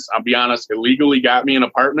grandparents, I'll be honest, illegally got me an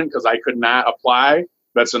apartment because I could not apply.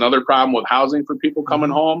 That's another problem with housing for people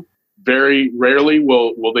coming home. Very rarely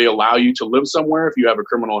will they allow you to live somewhere if you have a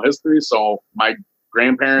criminal history. So my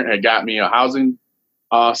grandparent had got me a housing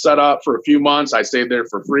set up for a few months. I stayed there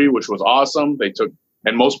for free, which was awesome.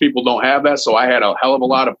 And most people don't have that. So I had a hell of a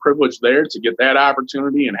lot of privilege there to get that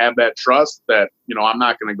opportunity and have that trust that, I'm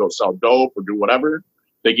not going to go sell dope or do whatever.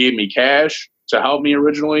 They gave me cash to help me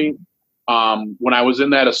originally. When I was in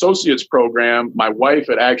that associates program, my wife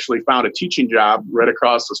had actually found a teaching job right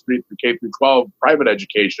across the street from K-12 private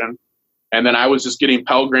education. And then I was just getting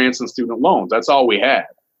Pell Grants and student loans. That's all we had.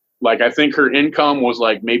 Like, I think her income was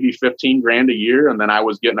like maybe 15 grand a year. And then I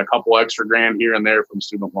was getting a couple extra grand here and there from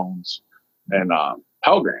student loans and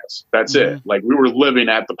Pell Grants. That's it. Like, we were living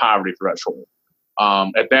at the poverty threshold.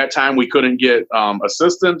 At that time, we couldn't get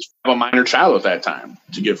assistance of a minor child at that time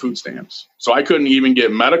to get food stamps. So I couldn't even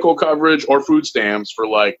get medical coverage or food stamps for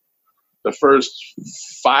like the first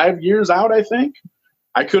 5 years out, I think.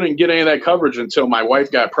 I couldn't get any of that coverage until my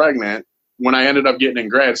wife got pregnant when I ended up getting in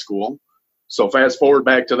grad school. So fast forward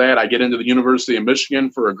back to that, I get into the University of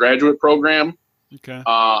Michigan for a graduate program. Okay.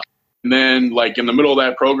 And then like in the middle of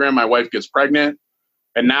that program, my wife gets pregnant.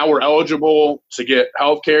 And now we're eligible to get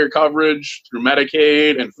healthcare coverage through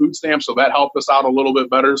Medicaid and food stamps. So that helped us out a little bit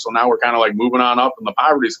better. So now we're kind of like moving on up in the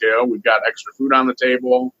poverty scale. We've got extra food on the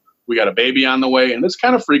table. We got a baby on the way. And it's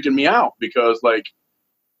kind of freaking me out because like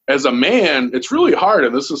as a man, it's really hard.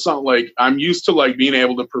 And this is something like I'm used to like being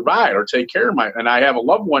able to provide or take care of and I have a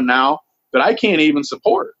loved one now that I can't even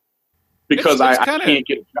support because I can't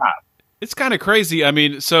get a job. It's kind of crazy. I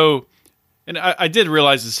mean, and I did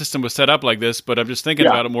realize the system was set up like this, but I'm just thinking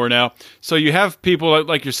about it more now. So you have people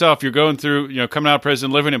like yourself, you're going through, coming out of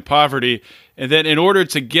prison, living in poverty. And then in order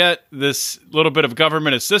to get this little bit of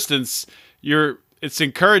government assistance, it's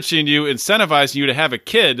encouraging you, incentivizing you to have a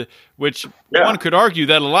kid, which one could argue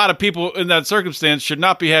that a lot of people in that circumstance should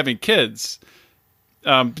not be having kids.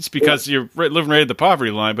 It's because you're living right at the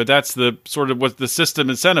poverty line, but that's the sort of what the system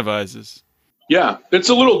incentivizes. Yeah, it's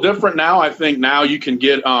a little different now. I think now you can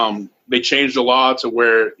get, they changed the law to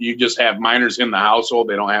where you just have minors in the household.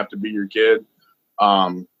 They don't have to be your kid.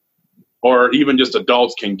 Or even just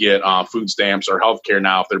adults can get food stamps or health care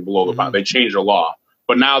now if they're below the poverty. They changed the law.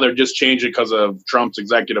 But now they're just changing because of Trump's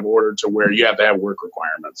executive order to where you have to have work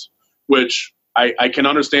requirements, which I can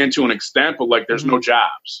understand to an extent, but like there's no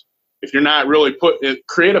jobs. If you're not really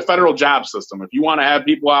create a federal job system. If you want to have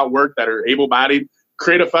people out work that are able-bodied,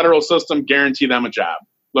 create a federal system, guarantee them a job.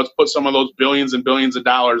 Let's put some of those billions and billions of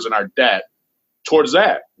dollars in our debt towards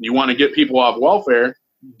that. You want to get people off welfare,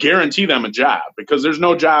 guarantee them a job because there's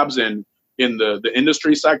no jobs in the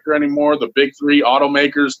industry sector anymore. The big three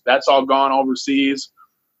automakers, that's all gone overseas.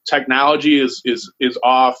 Technology is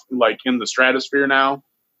off like in the stratosphere now.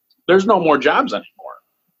 There's no more jobs anymore.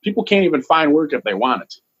 People can't even find work if they wanted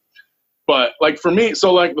to. But like for me,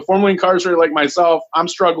 so like the formerly incarcerated like myself, I'm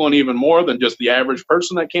struggling even more than just the average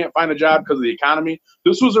person that can't find a job because of the economy.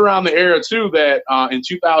 This was around the era too that in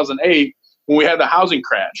 2008 when we had the housing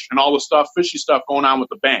crash and all the fishy stuff going on with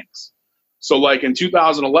the banks. So like in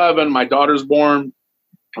 2011, my daughter's born.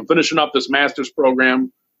 I'm finishing up this master's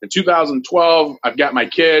program. In 2012, I've got my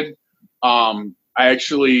kid. I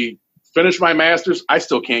actually finished my master's. I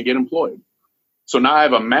still can't get employed. So now I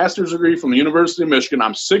have a master's degree from the University of Michigan.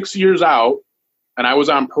 I'm 6 years out, and I was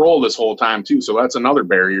on parole this whole time too. So that's another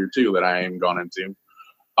barrier too that I am going into,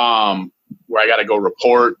 where I got to go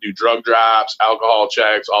report, do drug drops, alcohol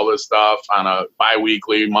checks, all this stuff on a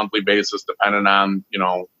biweekly, monthly basis, depending on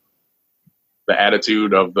the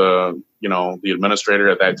attitude of the administrator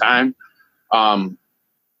at that time. I'm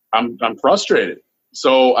frustrated.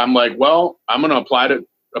 So I'm like, well, I'm going to apply to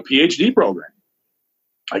a PhD program.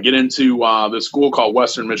 I get into this school called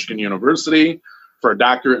Western Michigan University for a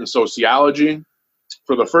doctorate in sociology.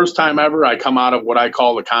 For the first time ever, I come out of what I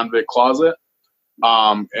call the convict closet,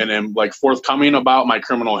 and am like forthcoming about my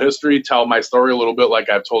criminal history, tell my story a little bit like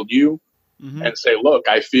I've told you, and say, look,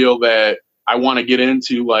 I feel that I want to get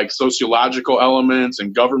into like sociological elements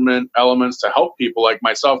and government elements to help people like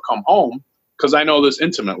myself come home because I know this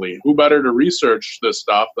intimately. Who better to research this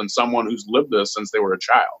stuff than someone who's lived this since they were a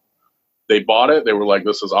child? They bought it. They were like,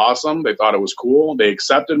 this is awesome. They thought it was cool. They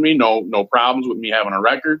accepted me. No problems with me having a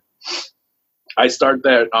record. I start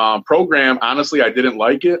that program. Honestly, I didn't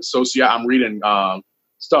like it. I'm reading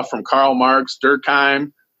stuff from Karl Marx,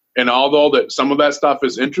 Durkheim. And although that some of that stuff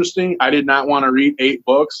is interesting, I did not want to read 8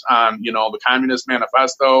 books on, the Communist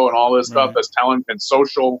Manifesto and all this stuff that's telling and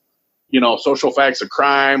social facts of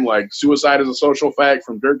crime, like suicide is a social fact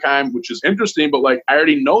from Durkheim, which is interesting. But like, I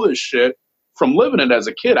already know this shit from living it as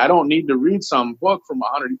a kid. I don't need to read some book from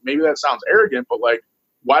 100. Maybe that sounds arrogant, but like,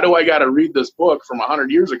 why do I got to read this book from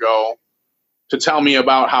 100 years ago to tell me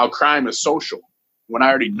about how crime is social when I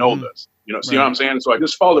already know this? See what I'm saying? So I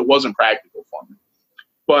just felt it wasn't practical for me.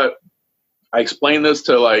 But I explained this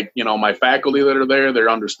to like, my faculty that are there, they're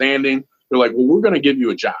understanding. They're like, well, we're going to give you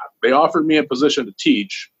a job. They offered me a position to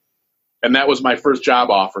teach. And that was my first job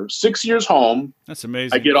offer. 6 years home. That's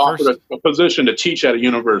amazing. I get offered a position to teach at a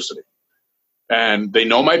university. And they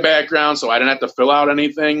know my background, so I didn't have to fill out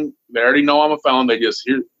anything. They already know I'm a felon. They just,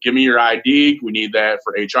 here, give me your ID. We need that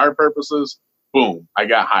for HR purposes. Boom, I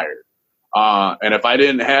got hired. And if I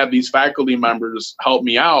didn't have these faculty members help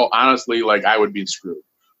me out, honestly, like I would be screwed.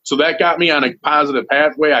 So that got me on a positive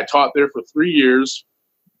pathway. I taught there for 3 years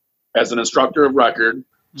as an instructor of record.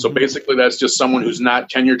 So basically that's just someone who's not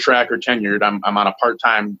tenure track or tenured. I'm on a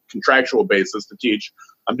part-time contractual basis to teach.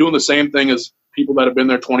 I'm doing the same thing as people that have been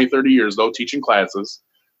there 20, 30 years, though, teaching classes.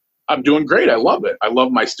 I'm doing great. I love it. I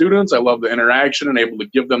love my students. I love the interaction and able to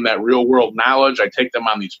give them that real world knowledge. I take them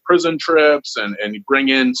on these prison trips and bring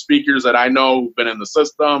in speakers that I know who've been in the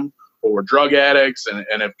system or were drug addicts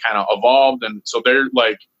and have kind of evolved. And so they're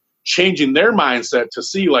like changing their mindset to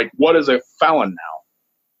see like, what is a felon now?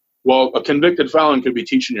 Well, a convicted felon could be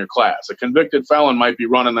teaching your class. A convicted felon might be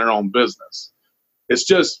running their own business. It's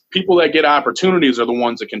just people that get opportunities are the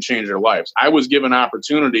ones that can change their lives. I was given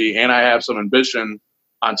opportunity and I have some ambition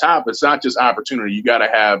on top, it's not just opportunity. You got to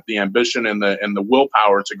have the ambition and the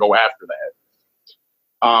willpower to go after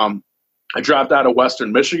that. I dropped out of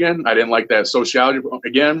Western Michigan. I didn't like that sociology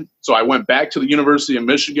again. So I went back to the University of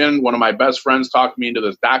Michigan. One of my best friends talked me into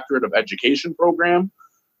this doctorate of education program,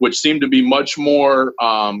 which seemed to be much more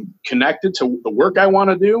connected to the work I want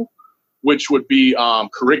to do, which would be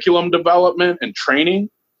curriculum development and training.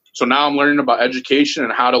 So now I'm learning about education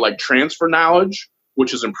and how to like transfer knowledge,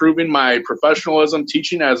 which is improving my professionalism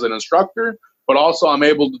teaching as an instructor, but also I'm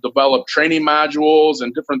able to develop training modules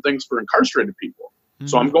and different things for incarcerated people.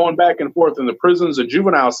 So I'm going back and forth in the prisons and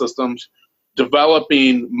juvenile systems,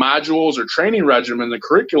 developing modules or training regimen and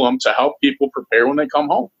curriculum to help people prepare when they come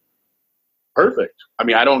home. Perfect. I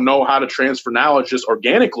mean, I don't know how to transfer knowledge just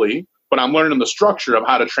organically, but I'm learning the structure of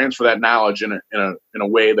how to transfer that knowledge in a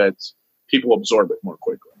way that people absorb it more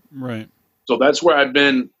quickly. Right. So that's where I've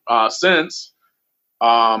been since.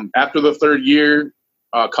 After the third year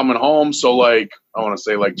coming home, so like I want to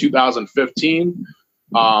say like 2015.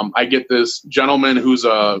 I get this gentleman who's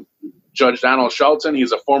Judge Donald Shelton.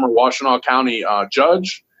 He's a former Washtenaw County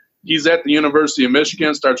judge. He's at the University of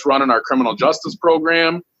Michigan, starts running our criminal justice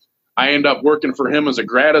program. I end up working for him as a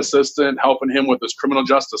grad assistant, helping him with this criminal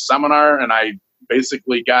justice seminar, and I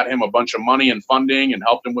basically got him a bunch of money and funding and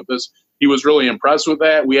helped him with this. He was really impressed with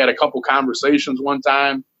that. We had a couple conversations one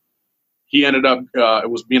time. He ended up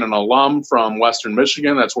it was being an alum from Western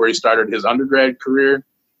Michigan. That's where he started his undergrad career.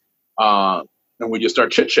 And we just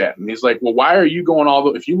start chit-chatting. He's like, well, why are you going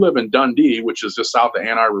if you live in Dundee, which is just south of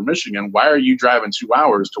Ann Arbor, Michigan, why are you driving 2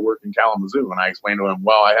 hours to work in Kalamazoo? And I explained to him,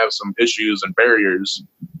 well, I have some issues and barriers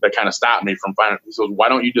that kind of stop me from finding. He says, why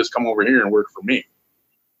don't you just come over here and work for me?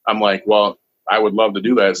 I'm like, well, I would love to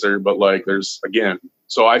do that, sir. But like,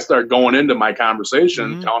 so I start going into my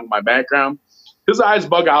conversation, telling him my background. His eyes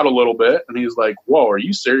bug out a little bit. And he's like, whoa, are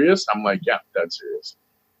you serious? I'm like, yeah, dead serious.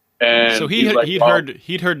 And so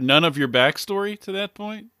he'd heard none of your backstory to that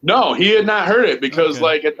point? No, he had not heard it because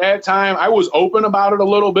like at that time I was open about it a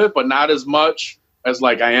little bit, but not as much as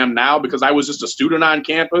like I am now because I was just a student on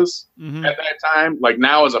campus at that time. Like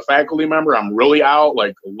now as a faculty member, I'm really out.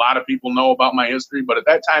 Like a lot of people know about my history, but at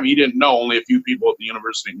that time he didn't know. Only a few people at the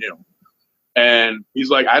university knew. And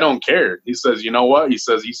he's like, I don't care. He says, you know what? He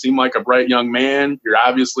says, you seem like a bright young man. You're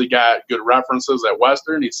obviously got good references at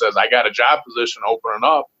Western. He says, I got a job position opening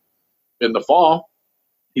up in the fall.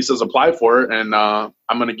 He says, apply for it, and I'm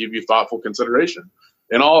going to give you thoughtful consideration.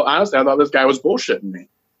 In all honesty, I thought this guy was bullshitting me.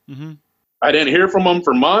 I didn't hear from him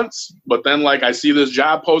for months, but then like I see this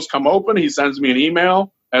job post come open. He sends me an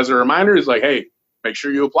email as a reminder. He's like, hey, make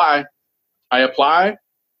sure you apply. I apply.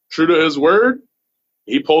 True to his word,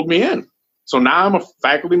 he pulled me in. So now I'm a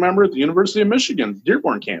faculty member at the University of Michigan,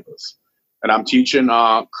 Dearborn campus. And I'm teaching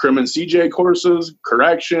crim and CJ courses,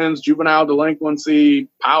 corrections, juvenile delinquency,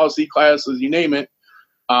 policy classes, you name it.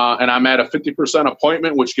 And I'm at a 50%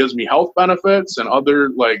 appointment, which gives me health benefits and other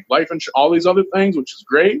like life insurance, all these other things, which is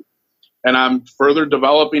great. And I'm further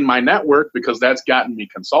developing my network because that's gotten me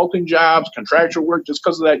consulting jobs, contractual work, just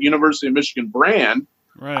because of that University of Michigan brand.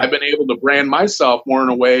 Right. I've been able to brand myself more in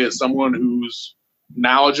a way as someone who's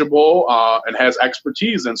knowledgeable and has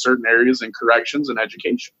expertise in certain areas in corrections and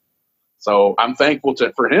education. So I'm thankful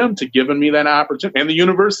for him to giving me that opportunity, and the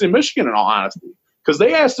University of Michigan, in all honesty, because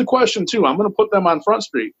they asked the question too. I'm going to put them on Front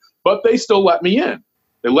Street, but they still let me in.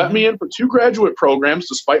 They let me in for 2 graduate programs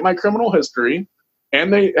despite my criminal history,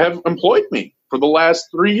 and they have employed me for the last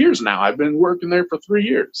 3 years now. I've been working there for 3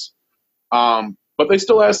 years. But they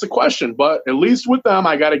still ask the question. But at least with them,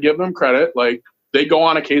 I got to give them credit. Like they go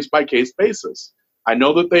on a case-by-case basis. I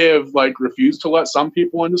know that they have like refused to let some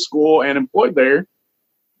people into school and employed there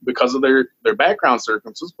because of their background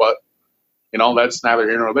circumstances, but you know, that's neither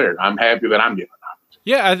here nor there. I'm happy that I'm getting it.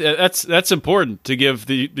 Yeah, that's important to give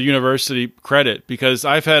the university credit, because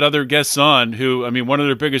I've had other guests on who, I mean, one of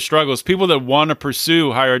their biggest struggles, people that want to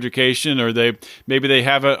pursue higher education, or maybe they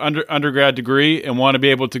have an undergrad degree and want to be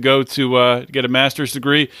able to go to get a master's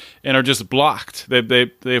degree and are just blocked. They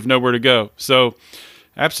have nowhere to go. So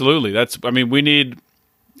absolutely, that's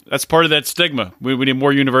part of that stigma. We need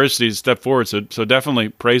more universities to step forward. So definitely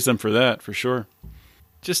praise them for that, for sure.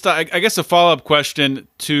 Just I guess a follow-up question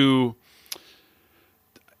to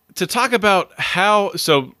talk about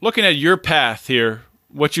so looking at your path here,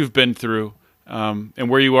 what you've been through, and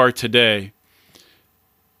where you are today,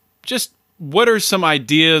 just what are some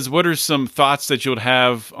ideas, what are some thoughts that you would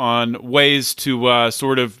have on ways to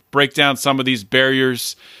sort of break down some of these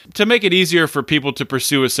barriers to make it easier for people to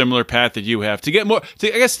pursue a similar path that you have, to get more, I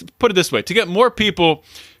guess, put it this way, to get more people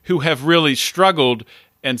who have really struggled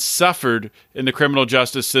and suffered in the criminal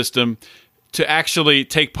justice system to actually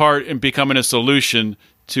take part in becoming a solution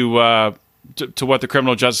to what the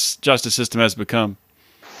criminal justice system has become?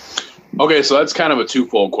 Okay, so that's kind of a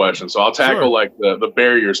twofold question. So I'll tackle Sure. like the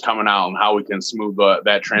barriers coming out and how we can smooth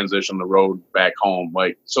that transition, the road back home.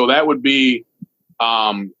 Like, so that would be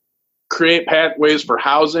create pathways for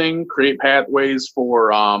housing, create pathways for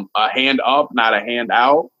a hand up, not a hand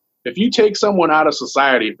out. If you take someone out of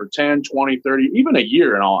society for 10, 20, 30, even a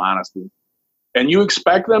year, in all honesty, and you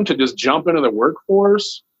expect them to just jump into the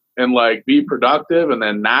workforce and like be productive and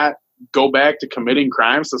then not go back to committing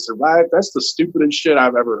crimes to survive, that's the stupidest shit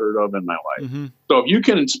I've ever heard of in my life. Mm-hmm. So if you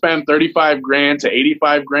can spend 35 grand to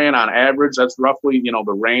 85 grand on average, that's roughly,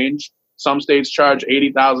 the range. Some states charge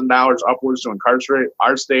 $80,000 upwards to incarcerate.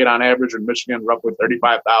 Our state on average in Michigan, roughly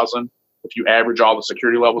 35,000. If you average all the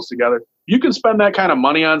security levels together, you can spend that kind of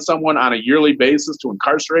money on someone on a yearly basis to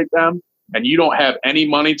incarcerate them, and you don't have any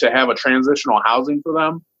money to have a transitional housing for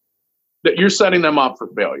them, that you're setting them up for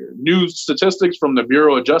failure. New statistics from the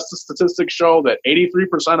Bureau of Justice Statistics show that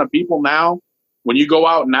 83% of people now, when you go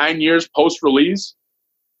out 9 years post-release,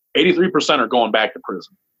 83% are going back to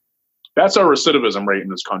prison. That's our recidivism rate in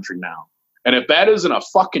this country now. And if that isn't a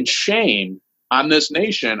fucking shame on this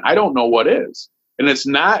nation, I don't know what is. And it's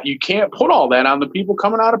not, you can't put all that on the people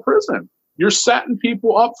coming out of prison. You're setting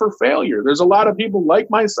people up for failure. There's a lot of people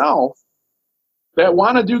like myself that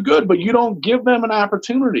want to do good, but you don't give them an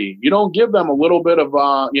opportunity. You don't give them a little bit of,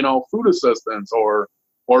 food assistance or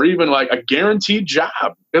even like a guaranteed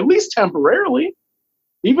job, at least temporarily.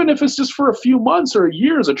 Even if it's just for a few months or a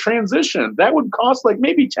year as a transition, that would cost like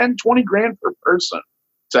maybe 10, 20 grand per person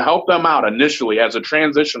to help them out initially as a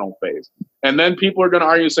transitional phase. And then people are going to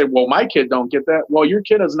argue and say, well, my kid don't get that. Well, your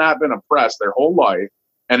kid has not been oppressed their whole life,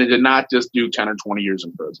 and it did not just do 10 or 20 years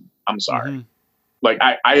in prison. I'm sorry. Mm-hmm. Like,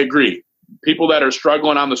 I agree. People that are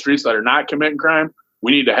struggling on the streets that are not committing crime,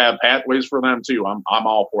 we need to have pathways for them too. I'm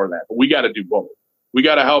all for that. But we got to do both. We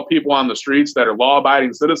got to help people on the streets that are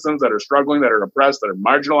law-abiding citizens, that are struggling, that are oppressed, that are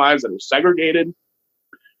marginalized, that are segregated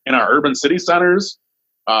in our urban city centers.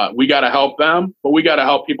 We got to help them, but we got to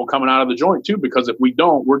help people coming out of the joint too, because if we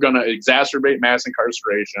don't, we're going to exacerbate mass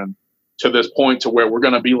incarceration to this point to where we're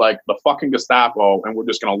going to be like the fucking Gestapo, and we're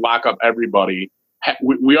just going to lock up everybody.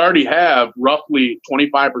 We already have roughly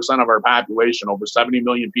 25% of our population, over 70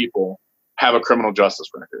 million people, have a criminal justice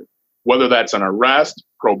record. Whether that's an arrest,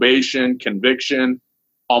 probation, conviction,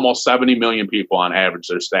 almost 70 million people on average,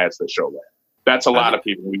 there's stats that show that. That's a lot of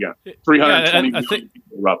people. We got 320 million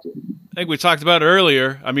people roughly. I think we talked about it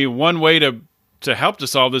earlier. I mean, one way to help to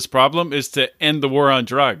solve this problem is to end the war on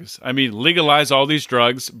drugs. I mean, legalize all these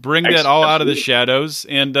drugs, bring that all out of the shadows,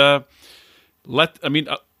 and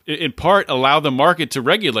in part, allow the market to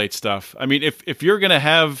regulate stuff. I mean, if you're going to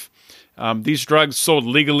have these drugs sold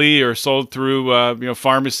legally or sold through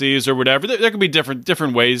pharmacies or whatever, there can be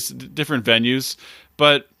different ways, different venues,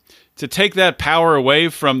 but to take that power away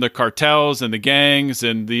from the cartels and the gangs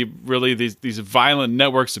and these violent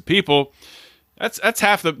networks of people, that's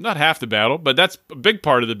not half the battle, but that's a big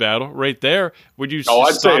part of the battle right there. Would you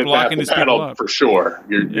I'd stop locking these people up? For sure.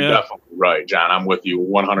 You're definitely right, John. I'm with you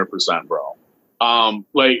 100%, bro.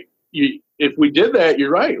 If we did that, you're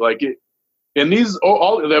right. Like it, and these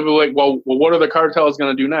all they'll be like, well, what are the cartels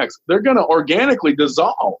going to do next? They're going to organically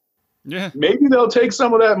dissolve. Yeah. Maybe they'll take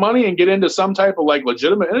some of that money and get into some type of like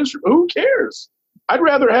legitimate industry. Who cares? I'd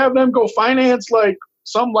rather have them go finance like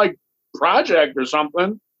some like project or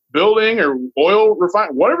something, building or oil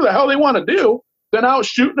refining, whatever the hell they want to do, than out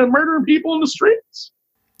shooting and murdering people in the streets.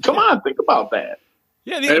 Come on, think about that.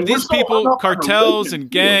 Yeah, these people, cartels and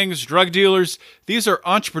gangs, drug dealers, these are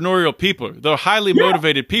entrepreneurial people. They're highly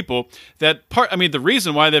motivated people the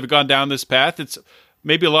reason why they've gone down this path, it's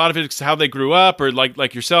maybe a lot of it's how they grew up, or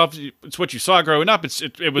like yourself, it's what you saw growing up.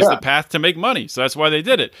 It was the path to make money. So that's why they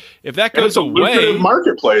did it. If that goes away, lucrative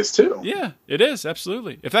marketplace too. Yeah, it is.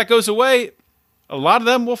 Absolutely. If that goes away, a lot of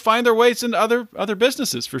them will find their ways into other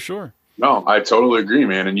businesses for sure. No, I totally agree,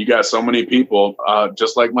 man. And you got so many people,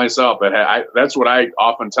 just like myself, that's what I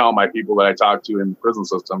often tell my people that I talk to in the prison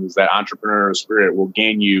system, is that entrepreneurial spirit will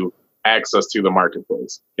gain you access to the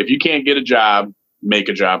marketplace. If you can't get a job, make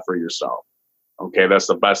a job for yourself. Okay, that's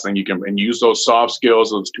the best thing you can, and use those soft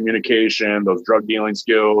skills, those communication, those drug dealing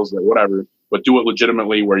skills, or whatever, but do it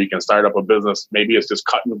legitimately where you can start up a business. Maybe it's just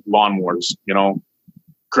cutting lawnmowers,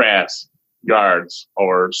 grass, yards,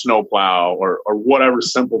 or snowplow, or whatever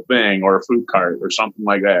simple thing, or a food cart or something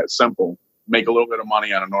like that. Simple. Make a little bit of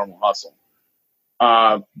money on a normal hustle.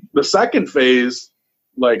 The second phase,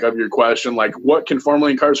 of your question, what can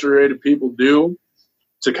formerly incarcerated people do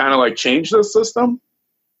to kind of change this system?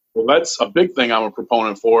 Well, that's a big thing I'm a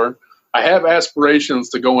proponent for. I have aspirations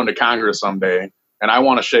to go into Congress someday, and I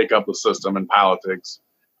want to shake up the system in politics.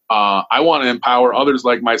 I want to empower others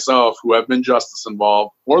like myself who have been justice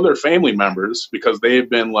involved or their family members because they've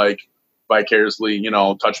been like vicariously,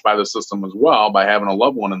 touched by the system as well by having a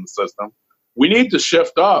loved one in the system. We need to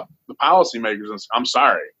shift up the policymakers. And I'm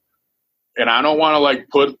sorry. And I don't want to like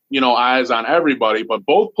put, eyes on everybody, but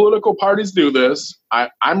both political parties do this.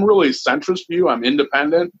 I'm really centrist view. I'm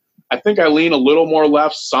independent. I think I lean a little more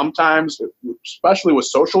left sometimes, especially with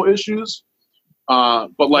social issues.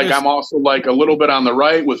 But like, I'm also like a little bit on the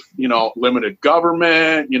right with, limited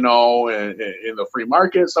government, and in the free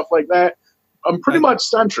market, stuff like that. I'm pretty much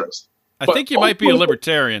centrist. I think you might be a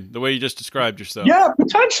libertarian, the way you just described yourself. Yeah,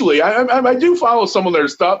 potentially. I do follow some of their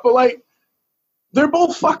stuff, but like, they're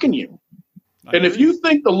both fucking you. And if you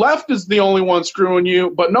think the left is the only one screwing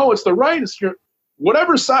you, but no, it's the right,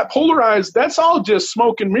 whatever side, polarized, that's all just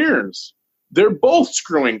smoke and mirrors. They're both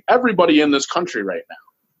screwing everybody in this country right now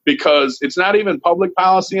because it's not even public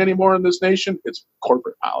policy anymore in this nation. It's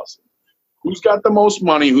corporate policy. Who's got the most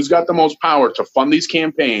money? Who's got the most power to fund these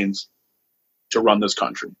campaigns to run this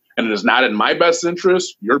country? And it is not in my best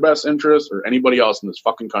interest, your best interest, or anybody else in this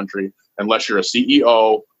fucking country unless you're a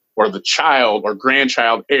CEO or the child or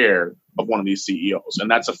grandchild heir of one of these CEOs.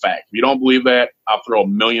 And that's a fact. If you don't believe that, I'll throw a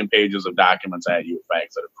million pages of documents at you with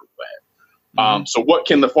facts that prove that. So what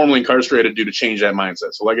can the formerly incarcerated do to change that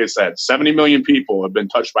mindset? So like I said, 70 million people have been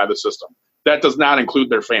touched by the system. That does not include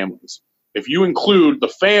their families. If you include the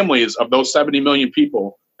families of those 70 million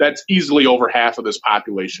people, that's easily over half of this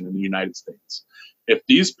population in the United States. If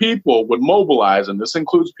these people would mobilize, and this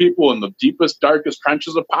includes people in the deepest, darkest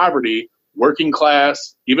trenches of poverty, working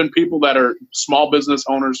class, even people that are small business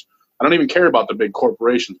owners, I don't even care about the big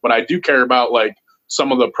corporations, but I do care about like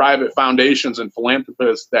some of the private foundations and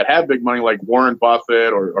philanthropists that have big money like Warren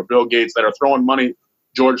Buffett or Bill Gates that are throwing money,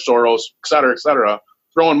 George Soros, et cetera,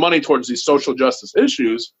 throwing money towards these social justice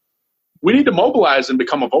issues. We need to mobilize and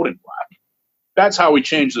become a voting bloc. That's how we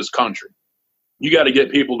change this country. You got to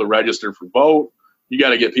get people to register for vote. You got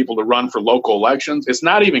to get people to run for local elections. It's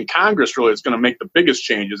not even Congress really that's going to make the biggest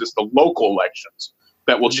changes. It's the local elections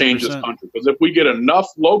that will change 100%. This country. Because if we get enough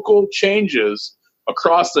local changes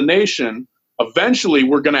across the nation, eventually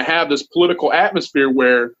we're going to have this political atmosphere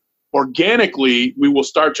where organically we will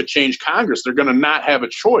start to change Congress. They're going to not have a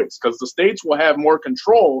choice because the states will have more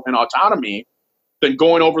control and autonomy than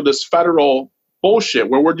going over this federal bullshit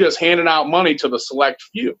where we're just handing out money to the select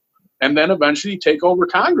few. And then eventually take over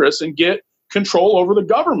Congress and get control over the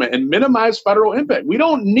government and minimize federal impact. We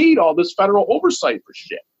don't need all this federal oversight for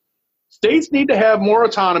shit. States need to have more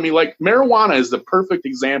autonomy. Like marijuana is the perfect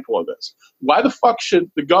example of this. Why the fuck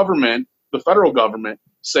should the government, the federal government,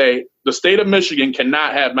 say the state of Michigan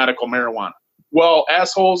cannot have medical marijuana? Well,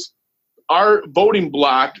 assholes, our voting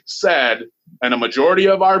bloc said, and a majority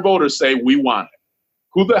of our voters say we want it.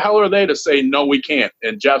 Who the hell are they to say, no, we can't?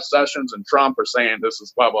 And Jeff Sessions and Trump are saying this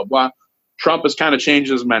is blah, blah, blah. Trump has kind of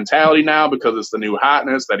changed his mentality now because it's the new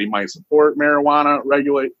hotness that he might support marijuana,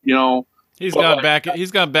 regulate, He's gone back and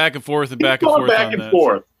forth and back and forth. Back and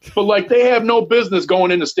forth. But like they have no business going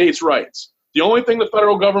into states' rights. The only thing the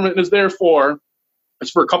federal government is there for is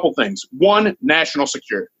for a couple things. One, national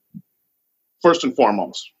security. First and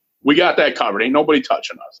foremost. We got that covered. Ain't nobody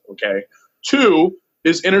touching us. Okay. Two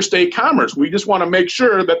is interstate commerce. We just want to make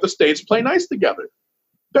sure that the states play nice together.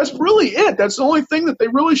 That's really it. That's the only thing that they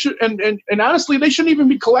really should. And honestly, they shouldn't even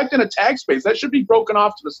be collecting a tax base. That should be broken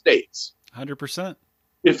off to the states. 100%.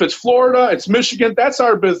 If it's Florida, it's Michigan, that's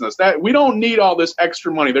our business. That we don't need all this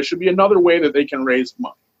extra money. There should be another way that they can raise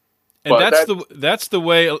money. And that's the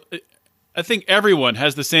way. I think everyone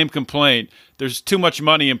has the same complaint. There's too much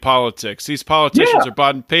money in politics. These politicians are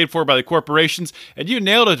bought and paid for by the corporations. And you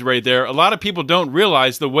nailed it right there. A lot of people don't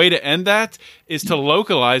realize the way to end that is to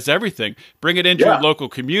localize everything. Bring it into your local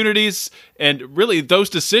communities. And really, those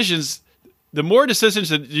decisions, the more decisions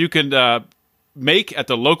that you can make at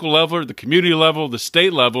the local level, the community level, the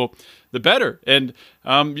state level, the better. And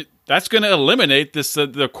that's going to eliminate this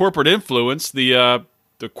the corporate influence, the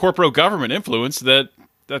corporate government influence that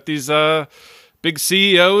these big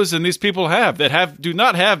CEOs and these people do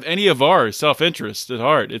not have any of our self-interest at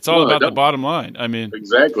heart. It's all about the bottom line. I mean,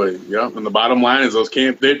 exactly. Yeah. And the bottom line is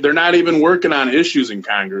they're not even working on issues in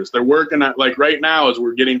Congress. They're working on, like right now as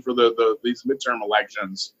we're getting for these midterm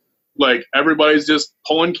elections, like everybody's just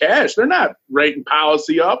pulling cash. They're not writing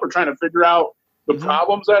policy up or trying to figure out the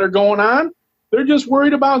problems that are going on. They're just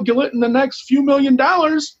worried about getting the next few $1 million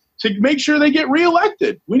to make sure they get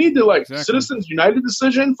reelected. We need to Citizens United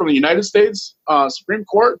decision from the United States Supreme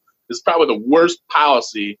Court is probably the worst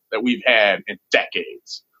policy that we've had in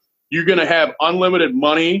decades. You're going to have unlimited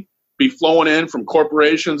money be flowing in from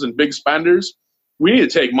corporations and big spenders. We need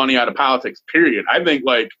to take money out of politics, period. I think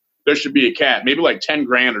there should be a cap, maybe like 10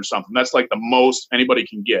 grand or something. That's like the most anybody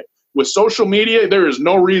can get. With social media, there is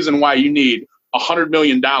no reason why you need $100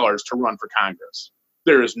 million to run for Congress.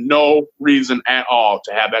 There is no reason at all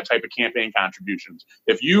to have that type of campaign contributions.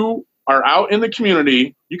 If you are out in the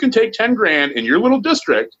community, you can take 10 grand in your little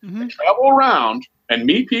district and travel around and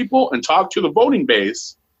meet people and talk to the voting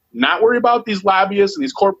base, not worry about these lobbyists and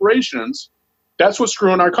these corporations. That's what's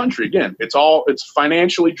screwing our country. Again, it's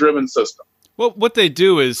financially driven system. Well, what they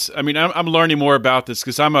do is, I mean, I'm learning more about this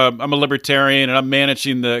because I'm a libertarian and I'm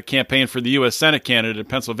managing the campaign for the U.S. Senate candidate in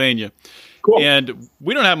Pennsylvania. Cool. And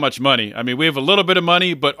we don't have much money. I mean, we have a little bit of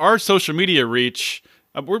money, but our social media reach,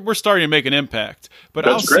 we're starting to make an impact. But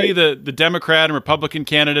I'll see the Democrat and Republican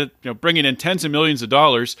candidate, bringing in tens of millions of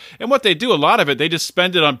dollars. And what they do, a lot of it, they just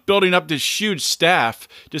spend it on building up this huge staff,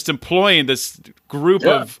 just employing this group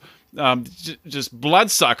of just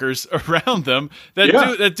bloodsuckers around them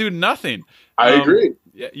that do nothing. I agree.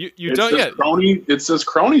 Yeah, you it's don't yet. It's this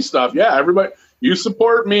crony stuff. Yeah, everybody. You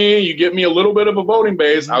support me, you give me a little bit of a voting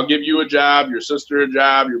base, I'll give you a job, your sister a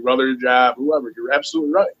job, your brother a job, whoever. You're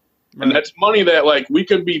absolutely right. And that's money that we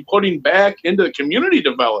could be putting back into community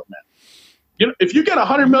development. If you get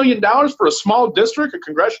 $100 million for a small district, a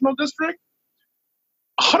congressional district,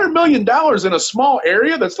 $100 million in a small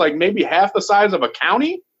area that's like maybe half the size of a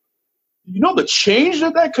county, the change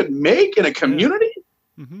that could make in a community,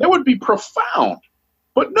 that would be profound.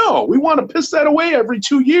 But no, we want to piss that away every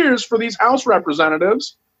 2 years for these House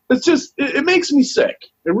representatives. It's just, it makes me sick.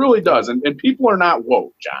 It really does. And people are not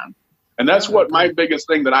woke, John. And that's what my biggest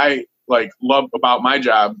thing that I love about my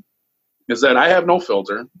job is that I have no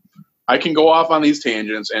filter. I can go off on these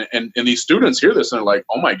tangents and these students hear this and they're like,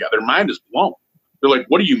 oh my God, their mind is blown. They're like,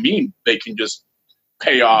 what do you mean they can just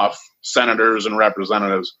pay off senators and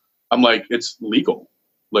representatives? I'm like, it's legal.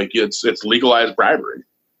 It's legalized bribery.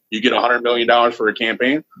 You get $100 million for a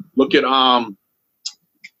campaign. Look at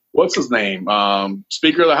what's his name?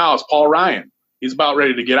 Speaker of the House, Paul Ryan. He's about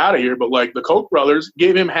ready to get out of here, but the Koch brothers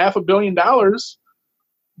gave him $500 million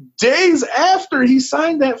days after he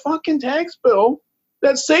signed that fucking tax bill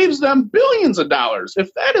that saves them billions of dollars.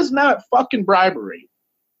 If that is not fucking bribery,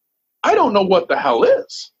 I don't know what the hell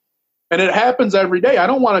is. And it happens every day. I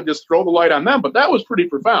don't want to just throw the light on them, but that was pretty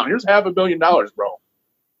profound. Here's $500 million, bro.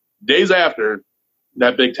 Days after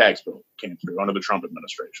that big tax bill came through under the Trump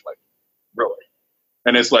administration. Really?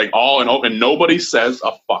 And it's all in open. Nobody says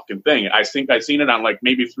a fucking thing. I think I've seen it on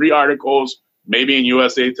maybe 3 articles, maybe in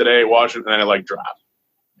USA Today, Washington, and it dropped.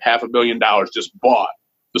 $500 million just bought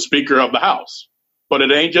the Speaker of the House. But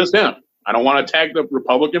it ain't just him. I don't want to attack the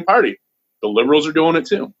Republican Party. The liberals are doing it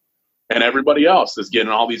too. And everybody else is getting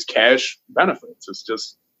all these cash benefits. It's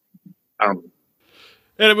just, I don't know.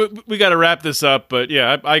 And we got to wrap this up, but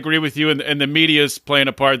yeah, I agree with you. And the media's playing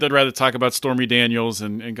a part. They'd rather talk about Stormy Daniels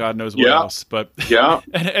and God knows what else. But yeah.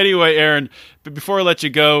 Anyway, Aaron, before I let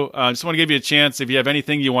you go, I just want to give you a chance if you have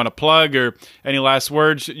anything you want to plug or any last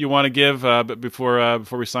words you want to give before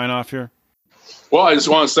we sign off here. Well, I just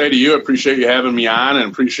want to say to you, I appreciate you having me on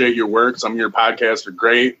and appreciate your work. Some of your podcasts are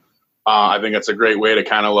great. I think it's a great way to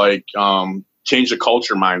kind of change the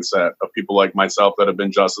culture mindset of people like myself that have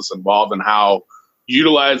been justice involved and how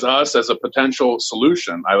utilize us as a potential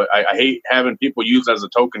solution. I hate having people used as a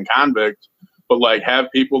token convict, but have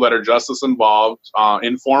people that are justice involved,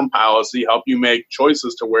 inform policy, help you make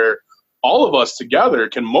choices to where all of us together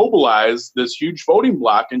can mobilize this huge voting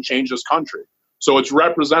bloc and change this country. So it's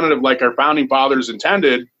representative like our founding fathers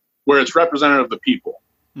intended, where it's representative of the people,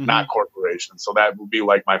 not corporations. So that would be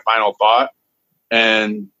my final thought.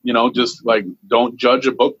 And, just don't judge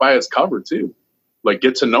a book by its cover too.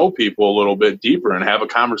 Get to know people a little bit deeper and have a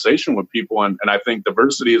conversation with people. And I think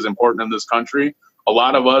diversity is important in this country. A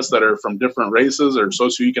lot of us that are from different races or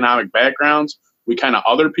socioeconomic backgrounds, we kind of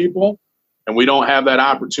other people, and we don't have that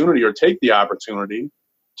opportunity or take the opportunity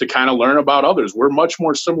to kind of learn about others. We're much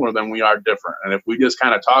more similar than we are different. And if we just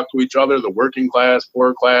kind of talk to each other, the working class,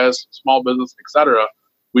 poor class, small business, etc.,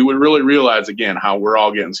 we would really realize, again, how we're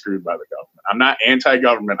all getting screwed by the government. I'm not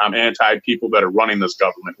anti-government. I'm anti-people that are running this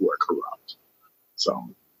government who are corrupt. So,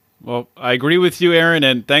 well, I agree with you, Aaron,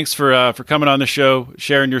 and thanks for coming on the show,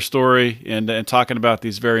 sharing your story, and talking about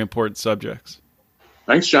these very important subjects.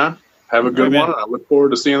 Thanks, John. Have a good one, and I look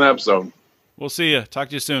forward to seeing the episode. We'll see you. Talk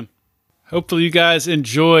to you soon. Hopefully you guys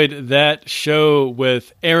enjoyed that show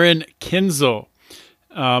with Aaron Kinzel.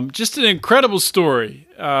 Just an incredible story.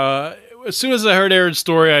 As soon as I heard Aaron's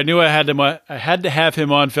story, I knew I had to have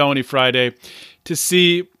him on Felony Friday to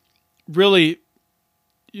see really,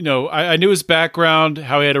 I knew his background,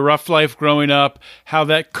 how he had a rough life growing up, how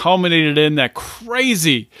that culminated in that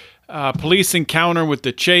crazy police encounter with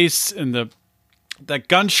the chase and the that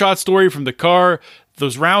gunshot story from the car,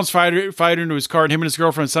 those rounds fired into his car, and him and his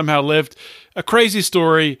girlfriend somehow lived. A crazy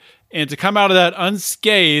story. And to come out of that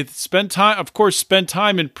unscathed, spend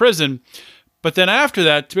time in prison, but then after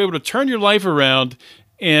that, to be able to turn your life around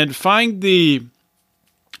and find the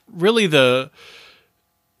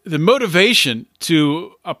motivation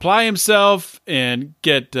to apply himself and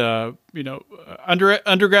get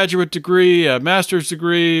undergraduate degree, a master's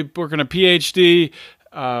degree, working a PhD,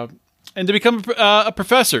 and to become a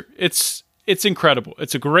professor. It's incredible.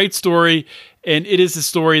 It's a great story, and it is a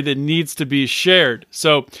story that needs to be shared.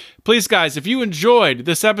 So please, guys, if you enjoyed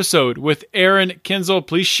this episode with Aaron Kinzel,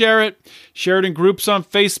 please share it. Share it in groups on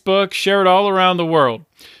Facebook. Share it all around the world,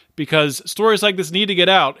 because stories like this need to get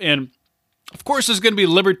out. And of course, there's going to be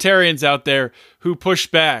libertarians out there who push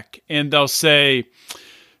back, and they'll say,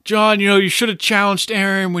 John, you should have challenged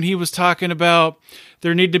Aaron when he was talking about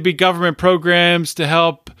there need to be government programs to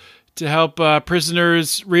help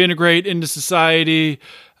prisoners reintegrate into society,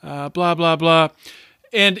 blah, blah, blah.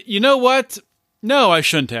 And you know what? No, I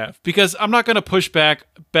shouldn't have, because I'm not going to push back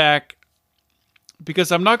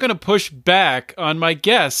because I'm not going to push back on my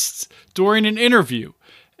guests during an interview.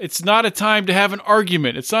 It's not a time to have an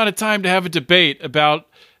argument. It's not a time to have a debate about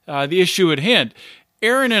the issue at hand.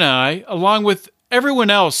 Aaron and I, along with everyone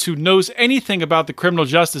else who knows anything about the criminal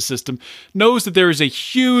justice system, knows that there is a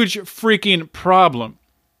huge freaking problem.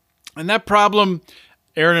 And that problem,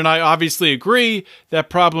 Aaron and I obviously agree, that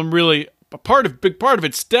problem really, big part of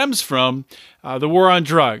it stems from the war on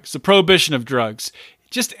drugs, the prohibition of drugs.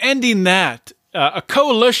 Just ending that, a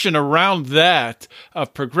coalition around that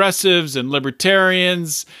of progressives and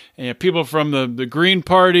libertarians and people from the Green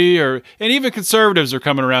Party and even conservatives are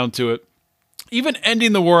coming around to it. Even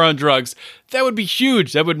ending the war on drugs, that would be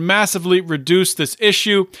huge. That would massively reduce this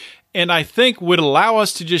issue, and I think would allow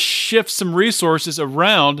us to just shift some resources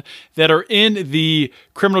around that are in the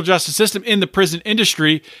criminal justice system, in the prison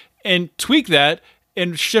industry, and tweak that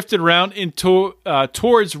and shift it around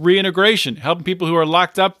towards reintegration, helping people who are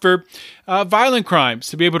locked up for violent crimes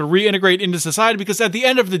to be able to reintegrate into society. Because at the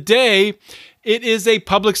end of the day, it is a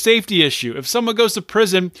public safety issue. If someone goes to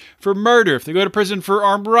prison for murder, if they go to prison for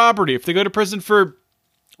armed robbery, if they go to prison for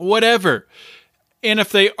whatever, and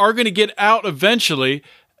if they are going to get out eventually,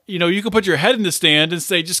 you can put your head in the sand and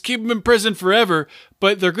say, just keep them in prison forever,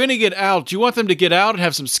 but they're going to get out. Do you want them to get out and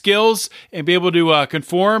have some skills and be able to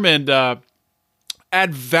conform and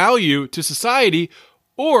add value to society?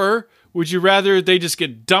 Or would you rather they just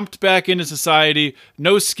get dumped back into society,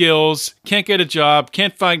 no skills, can't get a job,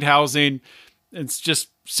 can't find housing, and just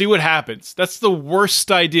see what happens? That's the worst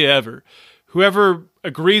idea ever. Whoever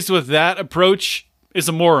agrees with that approach is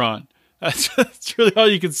a moron. That's really all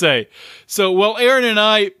you can say. So, while Aaron and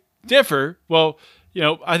I differ,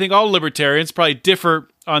 I think all libertarians probably differ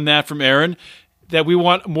on that from Aaron, that we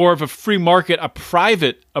want more of a free market, a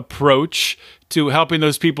private approach to helping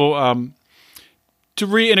those people to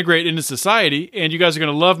reintegrate into society. And you guys are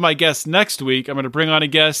going to love my guest next week. I'm going to bring on a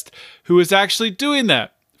guest who is actually doing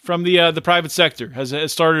that from the private sector,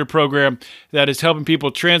 has started a program that is helping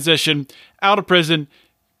people transition out of prison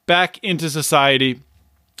back into society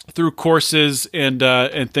through courses and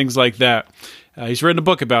things like that. He's written a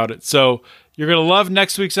book about it. So you're going to love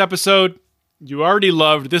next week's episode. You already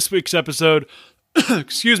loved this week's episode.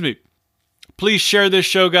 Excuse me. Please share this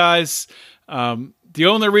show, guys. The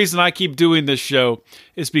only reason I keep doing this show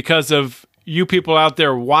is because of you people out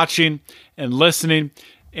there watching and listening,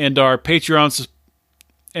 and our Patreon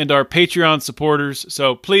supporters.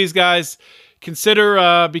 So please, guys,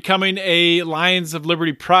 consider becoming a Lions of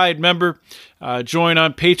Liberty Pride member. Join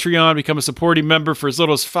on Patreon, become a supporting member for as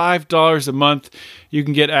little as $5 a month. You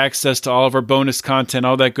can get access to all of our bonus content,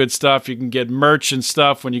 all that good stuff. You can get merch and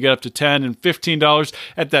stuff when you get up to $10 and $15.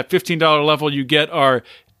 At that $15 level, you get our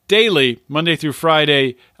daily, Monday through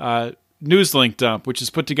Friday, news link dump, which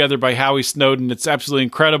is put together by Howie Snowden. It's absolutely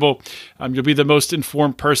incredible. You'll be the most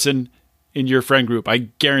informed person in your friend group. I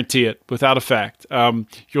guarantee it, without a fact.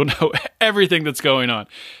 You'll know everything that's going on.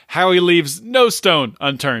 Howie leaves no stone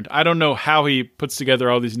unturned. I don't know how he puts together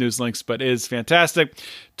all these news links, but it is fantastic.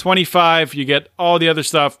 $25, you get all the other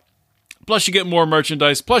stuff. Plus you get more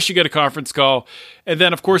merchandise. Plus you get a conference call. And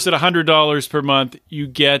then, of course, at $100 per month, you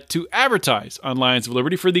get to advertise on Lions of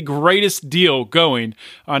Liberty for the greatest deal going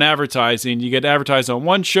on advertising. You get to advertise on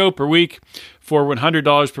one show per week for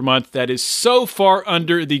 $100 per month. That is so far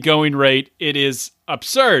under the going rate. It is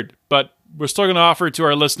absurd, but we're still going to offer it to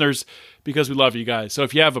our listeners because we love you guys. So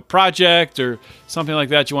if you have a project or something like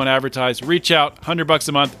that you want to advertise, reach out. $100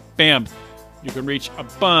 a month. Bam. You can reach a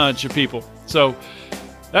bunch of people. So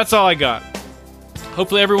that's all I got.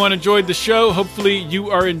 Hopefully everyone enjoyed the show. Hopefully you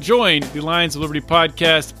are enjoying the Lions of Liberty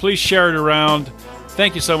podcast. Please share it around.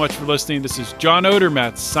 Thank you so much for listening. This is John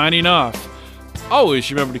Odermatt signing off. Always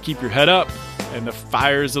remember to keep your head up and the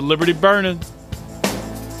fires of liberty burning.